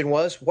question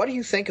was, what do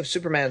you think of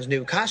Superman's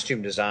new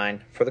costume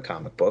design for the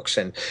comic books?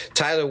 And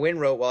Tyler Wynn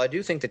wrote, while I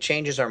do think the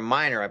changes are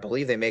minor, I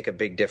believe they make a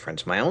big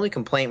difference. My only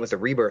complaint with the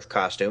Rebirth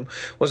costume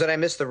was that I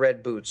missed the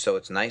red boots, so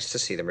it's nice to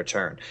see them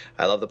return.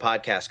 I love the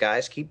podcast,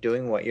 guys. Keep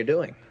doing what you're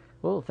doing.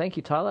 Well, thank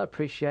you, Tyler.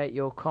 Appreciate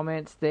your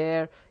comments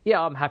there.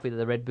 Yeah, I'm happy that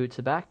the red boots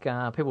are back.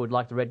 People would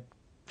like the red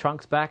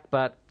trunks back,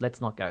 but let's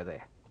not go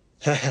there.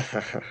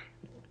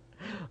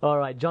 All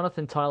right,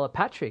 Jonathan Tyler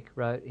Patrick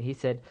wrote, he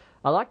said,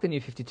 I like the new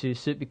 52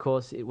 suit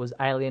because it was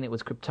alien, it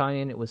was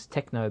Kryptonian, it was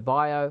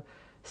techno-bio.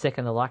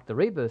 Second, I like the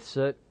Rebirth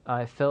suit.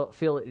 I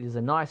feel it is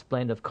a nice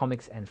blend of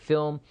comics and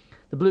film.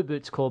 The blue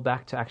boots call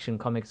back to Action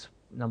Comics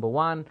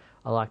 #1.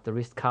 I like the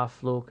wrist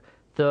cuff look.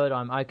 Third,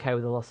 I'm okay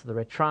with the loss of the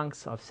red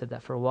trunks. I've said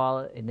that for a while.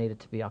 It needed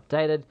to be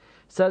updated.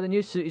 So the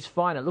new suit is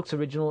fine. It looks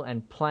original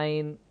and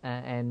plain,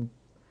 and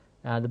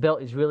the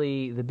belt is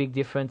really the big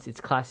difference.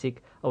 It's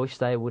classic. I wish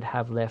they would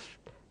have left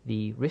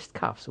the wrist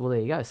cuffs. Well, there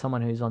you go.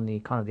 Someone who's on the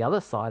kind of the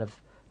other side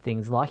of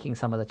things, liking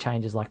some of the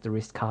changes like the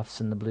wrist cuffs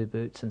and the blue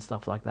boots and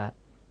stuff like that.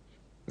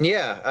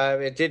 Yeah,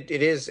 it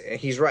is.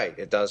 He's right.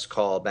 It does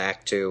call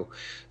back to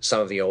some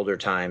of the older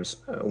times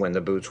when the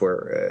boots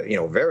were,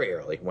 very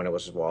early when it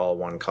was all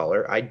one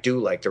color. I do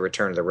like the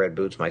return of the red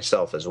boots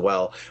myself as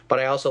well, but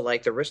I also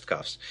like the wrist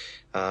cuffs.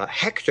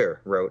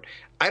 Hector wrote,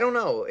 I don't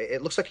know.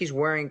 It looks like he's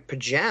wearing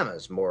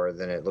pajamas more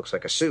than it looks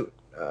like a suit.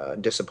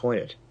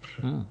 Disappointed.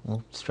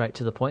 Well, straight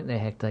to the point there,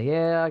 Hector.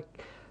 Yeah,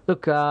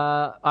 look,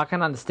 I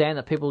can understand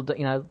that people,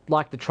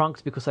 like the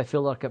trunks because they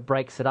feel like it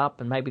breaks it up,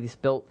 and maybe this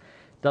belt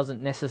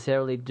doesn't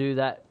necessarily do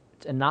that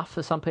enough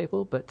for some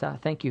people, but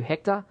thank you,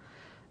 Hector.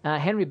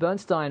 Henry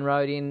Bernstein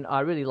wrote in,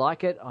 I really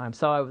like it. I'm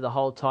so over the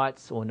whole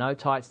tights or no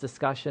tights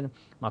discussion.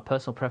 My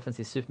personal preference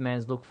is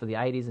Superman's look for the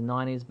 80s and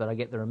 90s, but I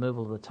get the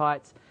removal of the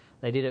tights.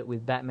 They did it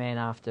with Batman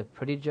after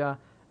Prodigia,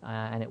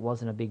 and it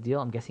wasn't a big deal.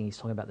 I'm guessing he's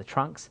talking about the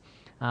trunks.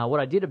 What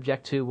I did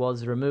object to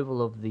was the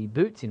removal of the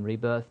boots in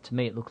Rebirth. To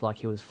me, it looked like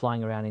he was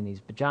flying around in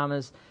his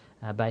pajamas,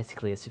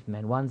 basically a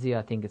Superman onesie.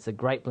 I think it's a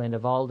great blend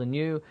of old and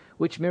new,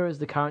 which mirrors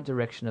the current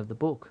direction of the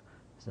book.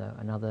 So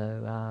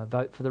another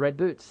vote for the red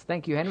boots.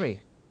 Thank you,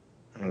 Henry.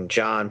 And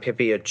John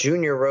Pipia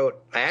Jr.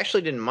 wrote, I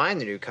actually didn't mind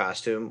the new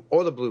costume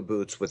or the blue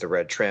boots with the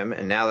red trim,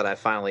 and now that I've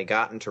finally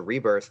gotten to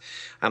Rebirth,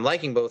 I'm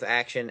liking both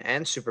Action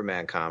and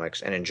Superman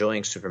comics and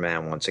enjoying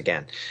Superman once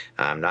again.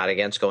 I'm not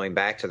against going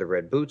back to the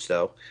red boots,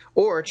 though,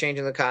 or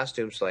changing the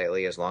costume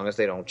slightly as long as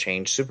they don't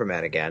change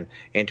Superman again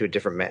into a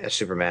different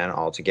Superman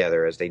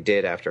altogether, as they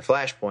did after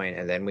Flashpoint,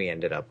 and then we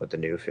ended up with the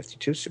new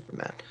 52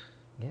 Superman.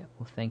 Yeah,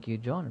 well, thank you,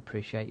 John.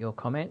 Appreciate your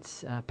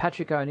comments.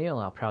 Patrick O'Neill,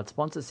 our proud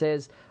sponsor,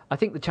 says, I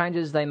think the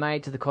changes they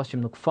made to the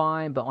costume look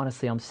fine, but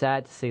honestly, I'm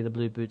sad to see the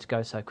blue boots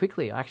go so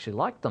quickly. I actually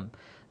liked them.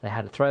 They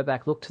had a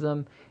throwback look to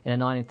them. In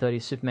the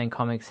 1930s, Superman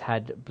comics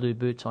had blue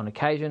boots on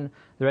occasion.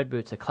 The red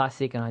boots are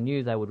classic, and I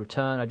knew they would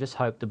return. I just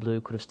hoped the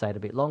blue could have stayed a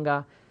bit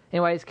longer.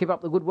 Anyways, keep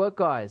up the good work,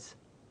 guys.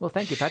 Well,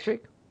 thank you,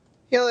 Patrick.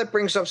 That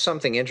brings up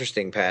something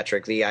interesting,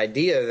 Patrick. The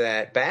idea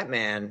that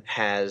Batman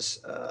has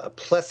a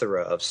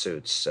plethora of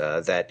suits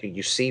that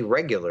you see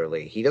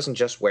regularly. He doesn't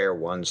just wear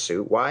one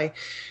suit. Why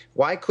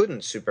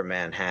couldn't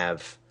Superman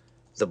have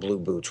the blue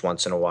boots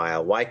once in a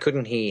while? Why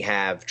couldn't he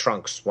have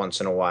trunks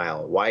once in a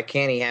while? Why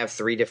can't he have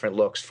 3 different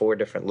looks, 4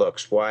 different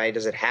looks? Why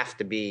does it have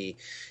to be,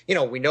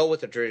 we know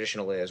what the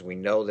traditional is. We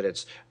know that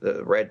it's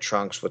the red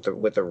trunks with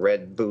the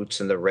red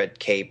boots and the red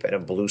cape and a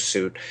blue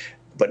suit.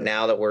 But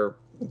now that we're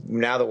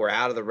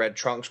out of the red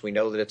trunks, we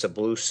know that it's a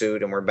blue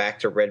suit, and we're back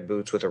to red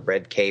boots with a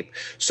red cape.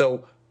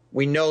 So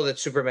we know that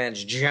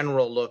Superman's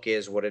general look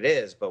is what it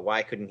is, but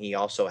why couldn't he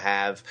also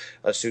have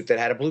a suit that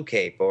had a blue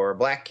cape or a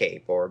black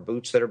cape or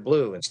boots that are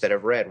blue instead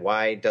of red?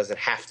 Why does it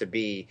have to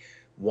be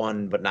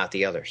one but not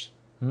the others?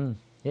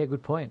 Yeah,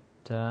 good point.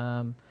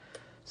 So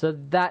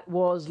that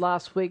was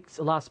last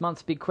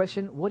month's big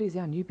question. What is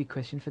our new big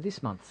question for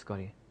this month,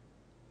 Scotty?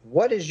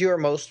 What is your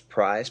most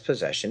prized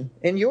possession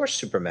in your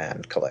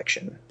Superman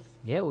collection?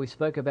 Yeah, well, we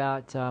spoke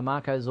about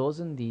Marco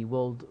Zorzan, the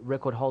world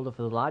record holder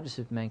for the largest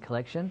Superman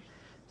collection.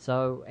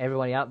 So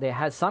everybody out there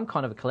has some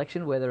kind of a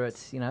collection, whether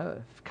it's,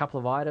 a couple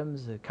of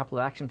items, a couple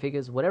of action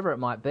figures, whatever it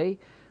might be.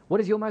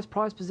 What is your most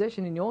prized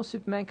possession in your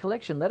Superman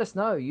collection? Let us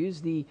know.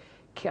 Use the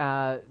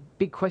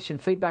big question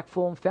feedback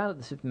form found at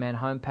the Superman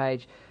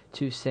homepage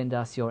to send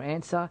us your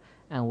answer,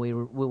 and we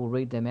will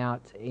read them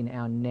out in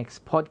our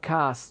next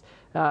podcast.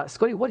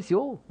 Scotty, what is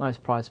your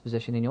most prized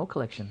possession in your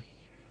collection?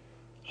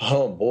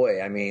 Oh,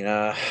 boy. I mean,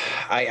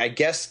 I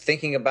guess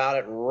thinking about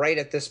it right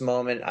at this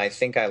moment, I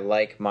think I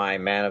like my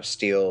Man of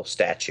Steel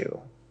statue.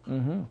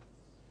 Mm-hmm.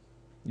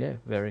 Yeah,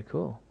 very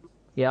cool.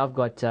 Yeah, I've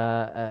got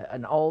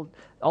an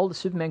older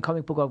Superman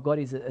comic book I've got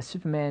is a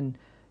Superman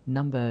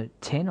number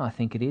 10, I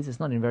think it is. It's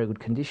not in very good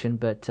condition,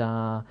 but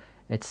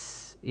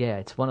it's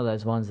one of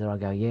those ones that I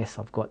go, yes,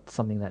 I've got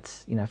something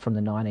that's from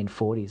the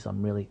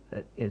 1940s.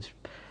 It's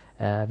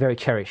very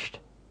cherished.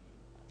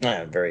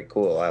 Yeah, very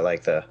cool. I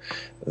like the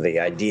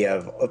idea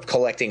of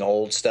collecting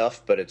old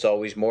stuff, but it's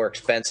always more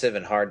expensive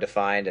and hard to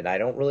find. And I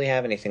don't really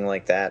have anything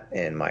like that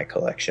in my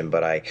collection.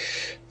 But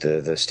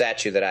the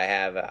statue that I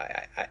have,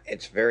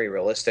 it's very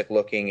realistic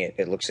looking.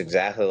 It looks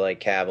exactly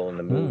like Cavill in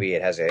the movie.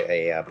 It has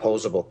a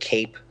posable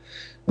cape.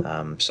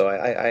 So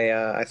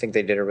I think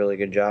they did a really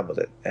good job with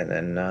it, and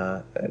then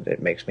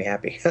it makes me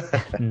happy.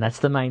 And that's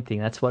the main thing.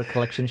 That's what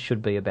collections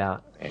should be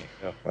about.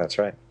 Oh, that's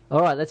right. All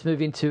right, let's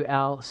move into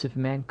our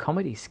Superman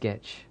comedy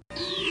sketch.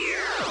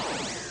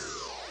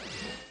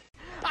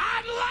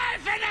 I'm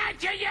laughing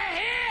at you, you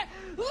hear?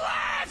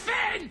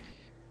 Laughing!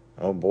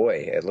 Oh boy,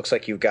 it looks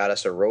like you've got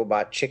us a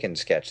robot chicken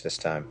sketch this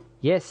time.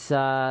 Yes,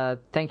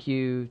 thank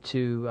you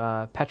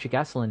to Patrick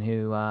Asselin,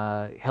 who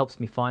helps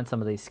me find some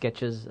of these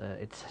sketches.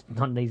 It's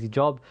not an easy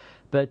job,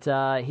 but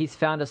he's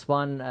found us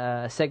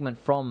a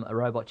segment from a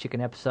Robot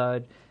Chicken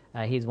episode.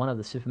 Here's one of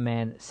the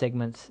Superman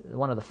segments,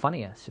 one of the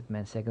funnier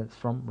Superman segments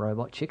from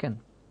Robot Chicken.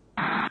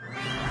 Ma,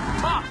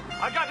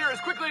 I got here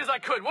as quickly as I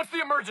could. What's the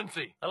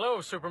emergency?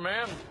 Hello,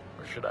 Superman.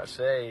 Or should I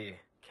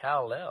say,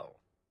 Kal-El.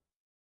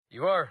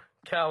 You are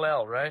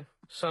Kal-El, right?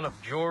 Son of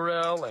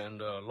Jor-El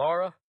and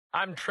Lara?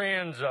 I'm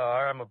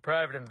Tranzar. I'm a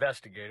private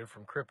investigator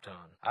from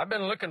Krypton. I've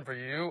been looking for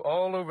you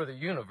all over the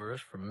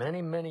universe for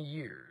many, many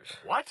years.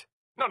 What?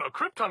 No,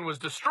 Krypton was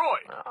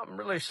destroyed. I'm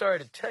really sorry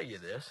to tell you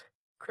this.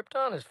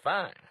 Krypton is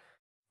fine.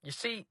 You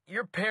see,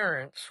 your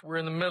parents were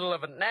in the middle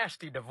of a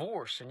nasty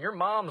divorce, and your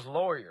mom's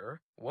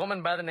lawyer, a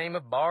woman by the name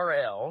of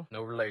Bar-El,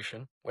 no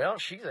relation, well,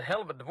 she's a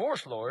hell of a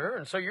divorce lawyer,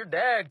 and so your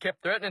dad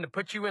kept threatening to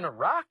put you in a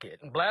rocket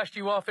and blast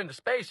you off into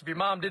space if your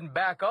mom didn't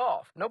back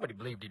off. Nobody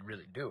believed he'd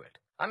really do it.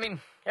 I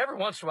mean, every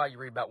once in a while you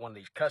read about one of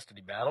these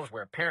custody battles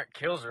where a parent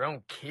kills their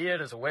own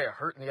kid as a way of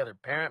hurting the other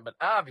parent, but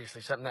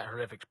obviously something that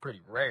horrific's pretty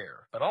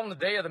rare. But on the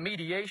day of the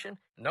mediation,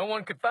 no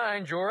one could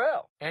find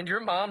Jor-El. And your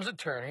mom's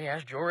attorney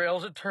asked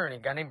Jor-El's attorney, a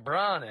guy named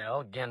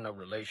Bron-El, again no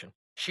relation,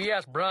 she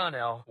asked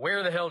Bron-El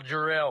where the hell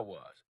Jor-El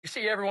was. You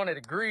see, everyone had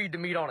agreed to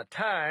meet on a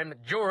time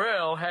that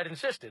Jor-El had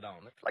insisted on.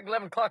 It's like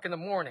 11 o'clock in the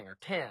morning or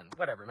 10,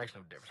 whatever, it makes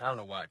no difference. I don't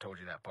know why I told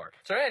you that part.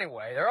 So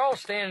anyway, they're all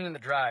standing in the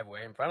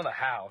driveway in front of the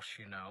house,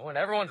 and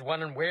everyone's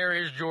wondering where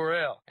is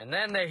Jor-El. And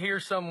then they hear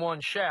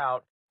someone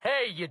shout,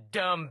 "Hey, you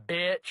dumb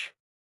bitch."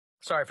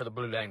 Sorry for the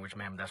blue language,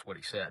 ma'am, that's what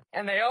he said.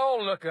 And they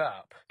all look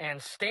up,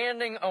 and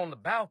standing on the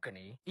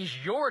balcony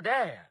is your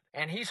dad.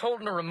 And he's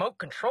holding a remote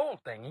control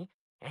thingy,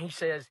 and he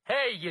says,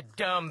 "Hey, you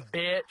dumb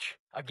bitch."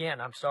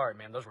 Again, I'm sorry,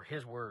 man, those were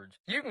his words.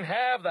 "You can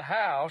have the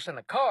house and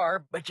the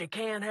car, but you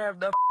can't have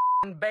the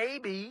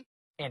baby."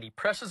 And he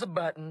presses a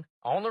button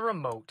on the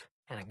remote,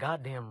 and a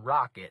goddamn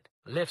rocket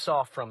lifts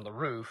off from the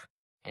roof,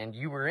 and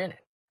you were in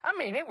it. I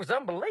mean, it was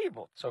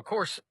unbelievable. So, of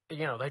course,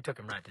 they took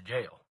him right to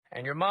jail.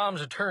 And your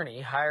mom's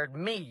attorney hired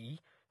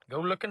me to go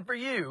looking for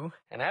you,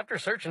 and after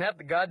searching out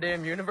the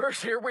goddamn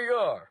universe, here we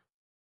are.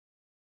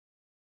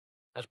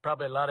 That's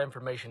probably a lot of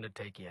information to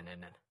take in,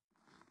 isn't it?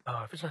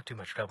 Oh, if it's not too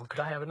much trouble, could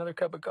I have another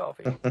cup of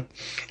coffee?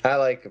 I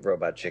like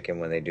Robot Chicken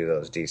when they do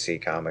those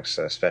DC Comics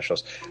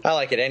specials. I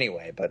like it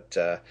anyway, but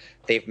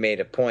they've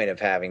made a point of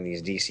having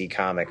these DC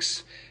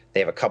Comics. They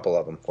have a couple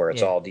of them where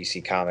it's all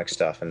DC Comics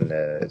stuff, and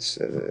it's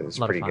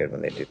pretty good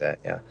when they do that,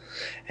 yeah.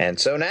 And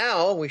so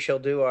now we shall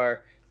do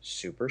our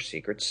super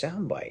secret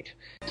soundbite.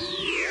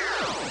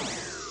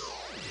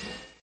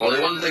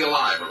 Only one thing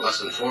alive with less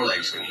than 4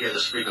 legs can hear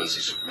this frequency,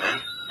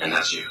 Superman, and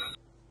that's you.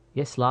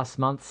 Yes, last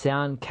month's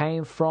sound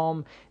came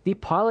from the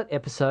pilot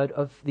episode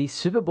of the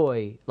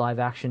Superboy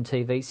live-action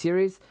TV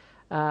series.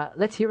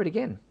 Let's hear it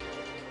again.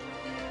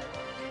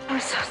 I'm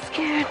so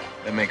scared.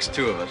 That makes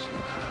 2 of us.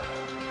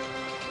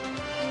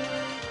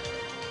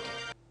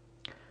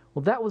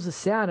 Well, that was the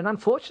sound, and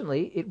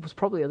unfortunately, it was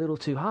probably a little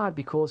too hard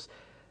because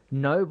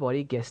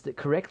nobody guessed it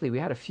correctly. We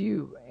had a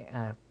few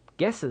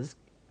guesses,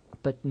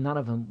 but none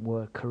of them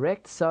were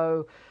correct.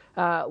 So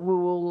we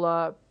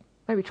will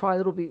maybe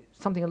try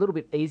something a little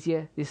bit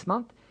easier this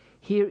month.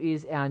 Here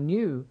is our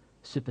new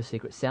super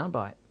secret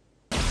soundbite.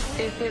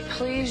 If it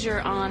please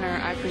your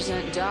honor, I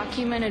present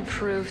documented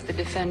proof the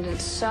defendant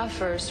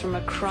suffers from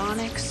a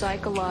chronic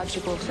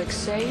psychological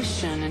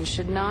fixation and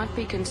should not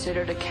be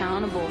considered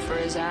accountable for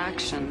his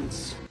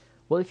actions.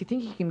 Well, if you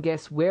think you can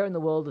guess where in the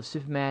world of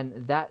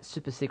Superman that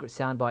super secret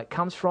soundbite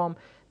comes from,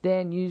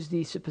 then use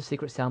the super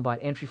secret soundbite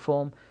entry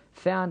form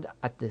found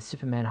at the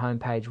Superman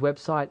homepage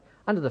website.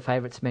 Under the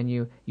favorites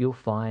menu, you'll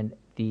find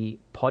the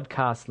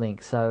podcast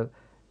link. So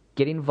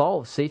get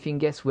involved. See if you can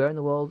guess where in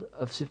the world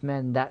of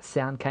Superman that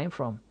sound came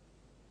from.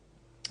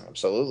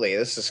 Absolutely.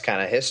 This is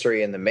kind of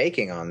history in the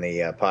making on the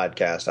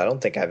podcast. I don't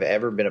think I've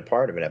ever been a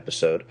part of an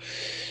episode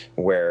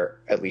where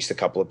at least a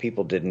couple of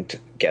people didn't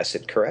guess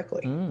it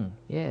correctly.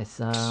 Yes.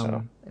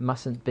 It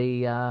mustn't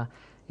be...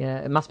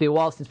 it must be a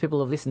while since people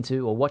have listened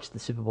to or watched the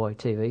Superboy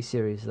TV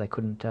series. They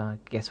couldn't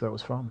guess where it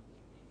was from.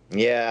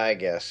 Yeah, I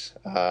guess.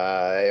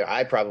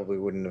 I probably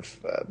wouldn't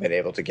have been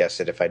able to guess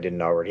it if I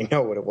didn't already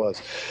know what it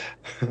was.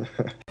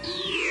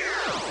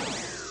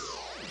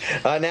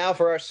 Now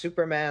for our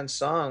Superman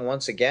song.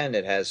 Once again,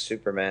 it has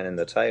Superman in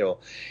the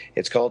title.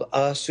 It's called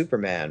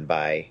Superman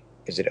by,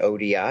 is it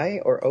ODI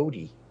or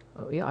Odie?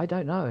 Oh, yeah, I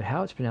don't know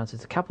how it's pronounced.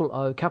 It's a capital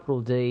O, capital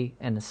D,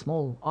 and a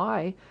small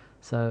I.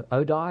 So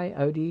Odie,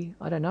 Odie,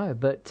 I don't know.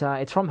 But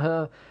it's from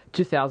her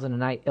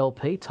 2008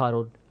 LP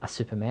titled A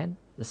Superman,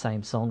 the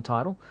same song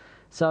title.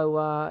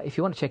 So if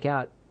you want to check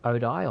out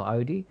Odie or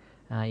Odie,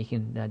 you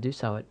can do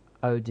so at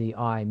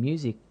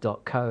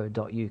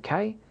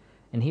odimusic.co.uk.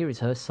 And here is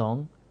her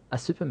song, A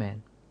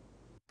Superman.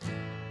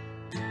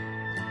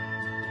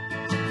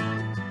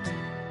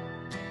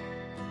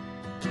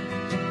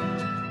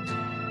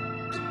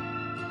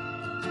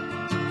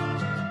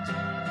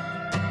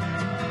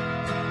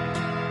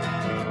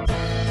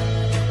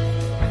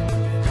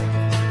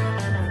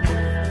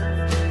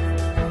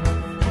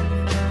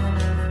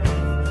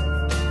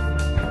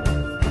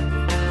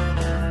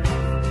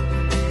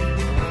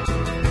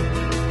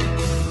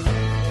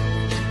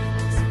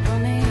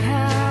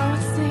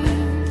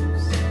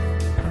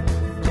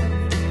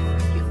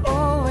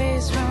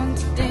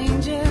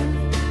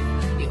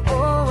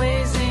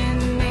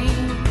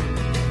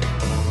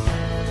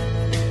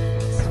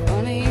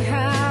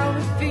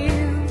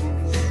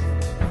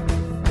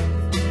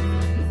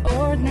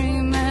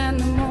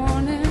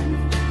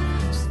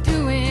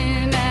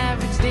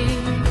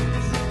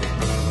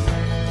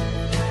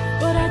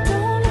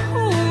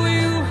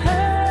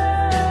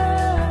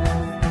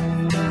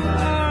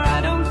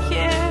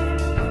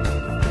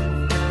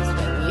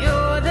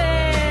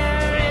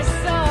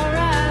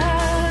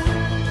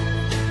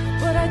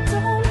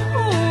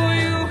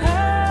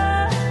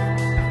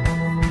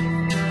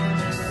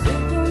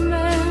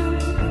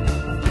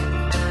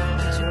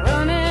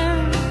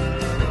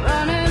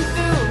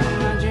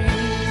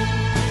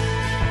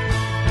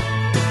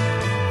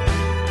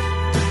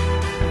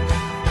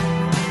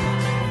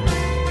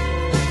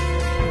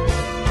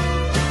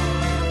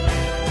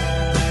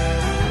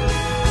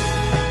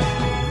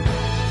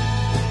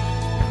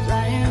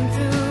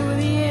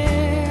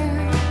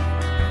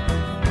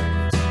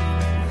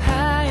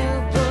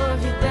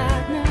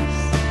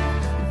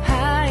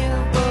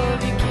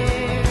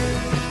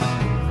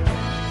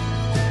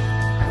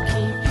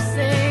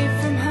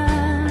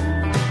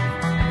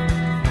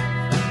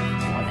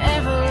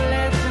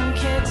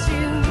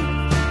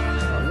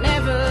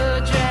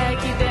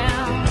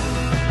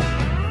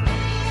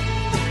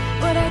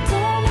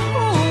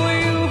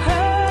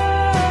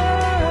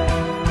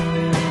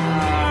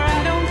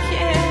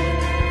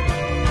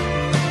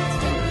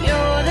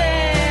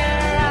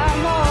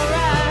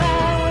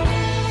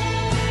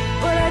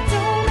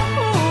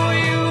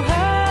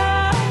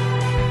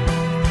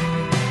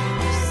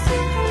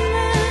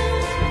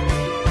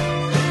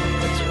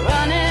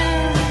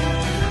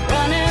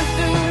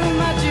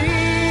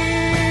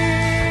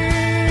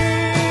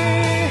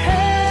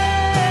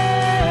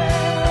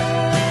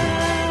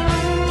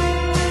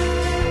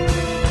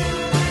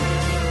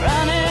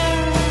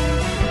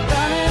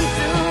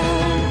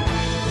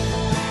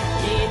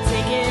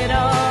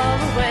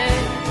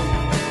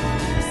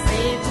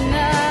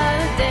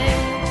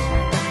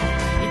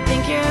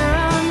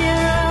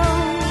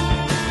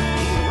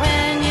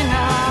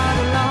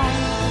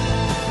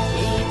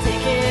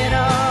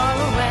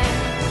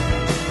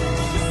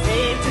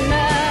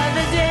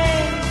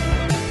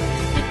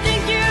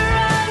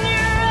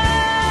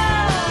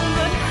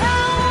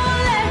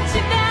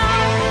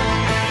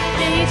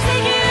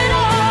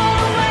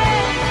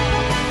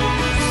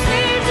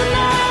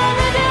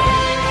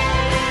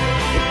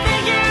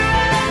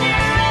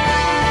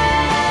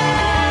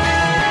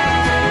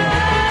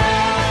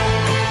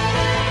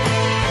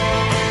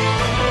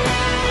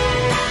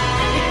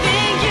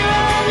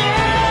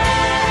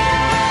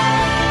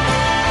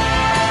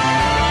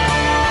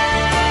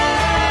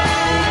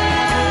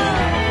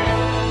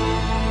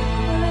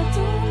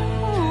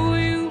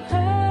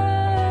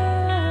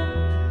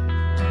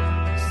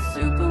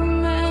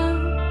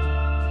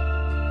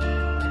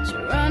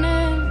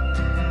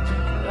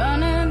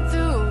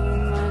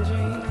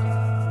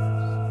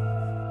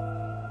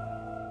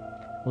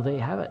 Well, there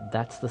you have it.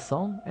 That's the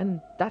song, and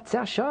that's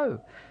our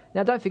show.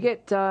 Now, don't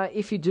forget,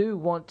 if you do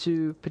want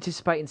to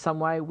participate in some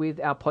way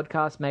with our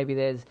podcast, maybe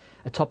there's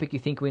a topic you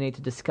think we need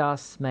to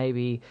discuss,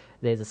 maybe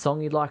there's a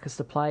song you'd like us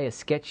to play, a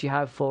sketch you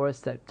have for us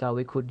that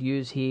we could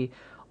use here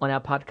on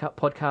our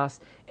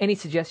podcast, any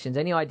suggestions,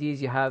 any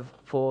ideas you have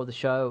for the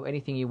show,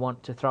 anything you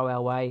want to throw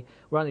our way,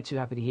 we're only too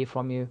happy to hear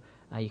from you.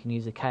 You can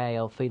use the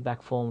KAL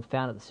feedback form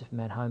found at the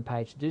Superman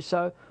homepage to do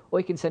so, or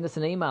you can send us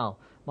an email.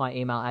 My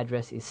email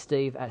address is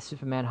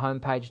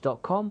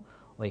steve@supermanhomepage.com,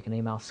 or you can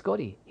email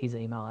Scotty. His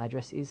email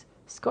address is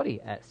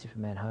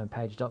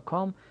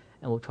scotty@supermanhomepage.com,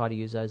 and we'll try to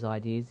use those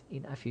ideas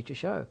in a future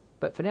show.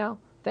 But for now,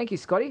 thank you,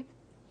 Scotty.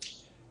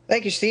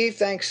 Thank you, Steve.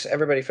 Thanks,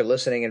 everybody, for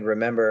listening, and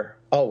remember,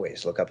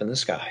 always look up in the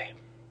sky.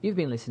 You've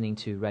been listening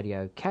to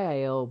Radio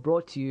KAL,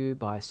 brought to you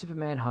by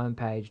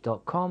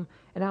supermanhomepage.com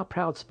and our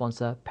proud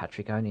sponsor,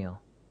 Patrick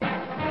O'Neill.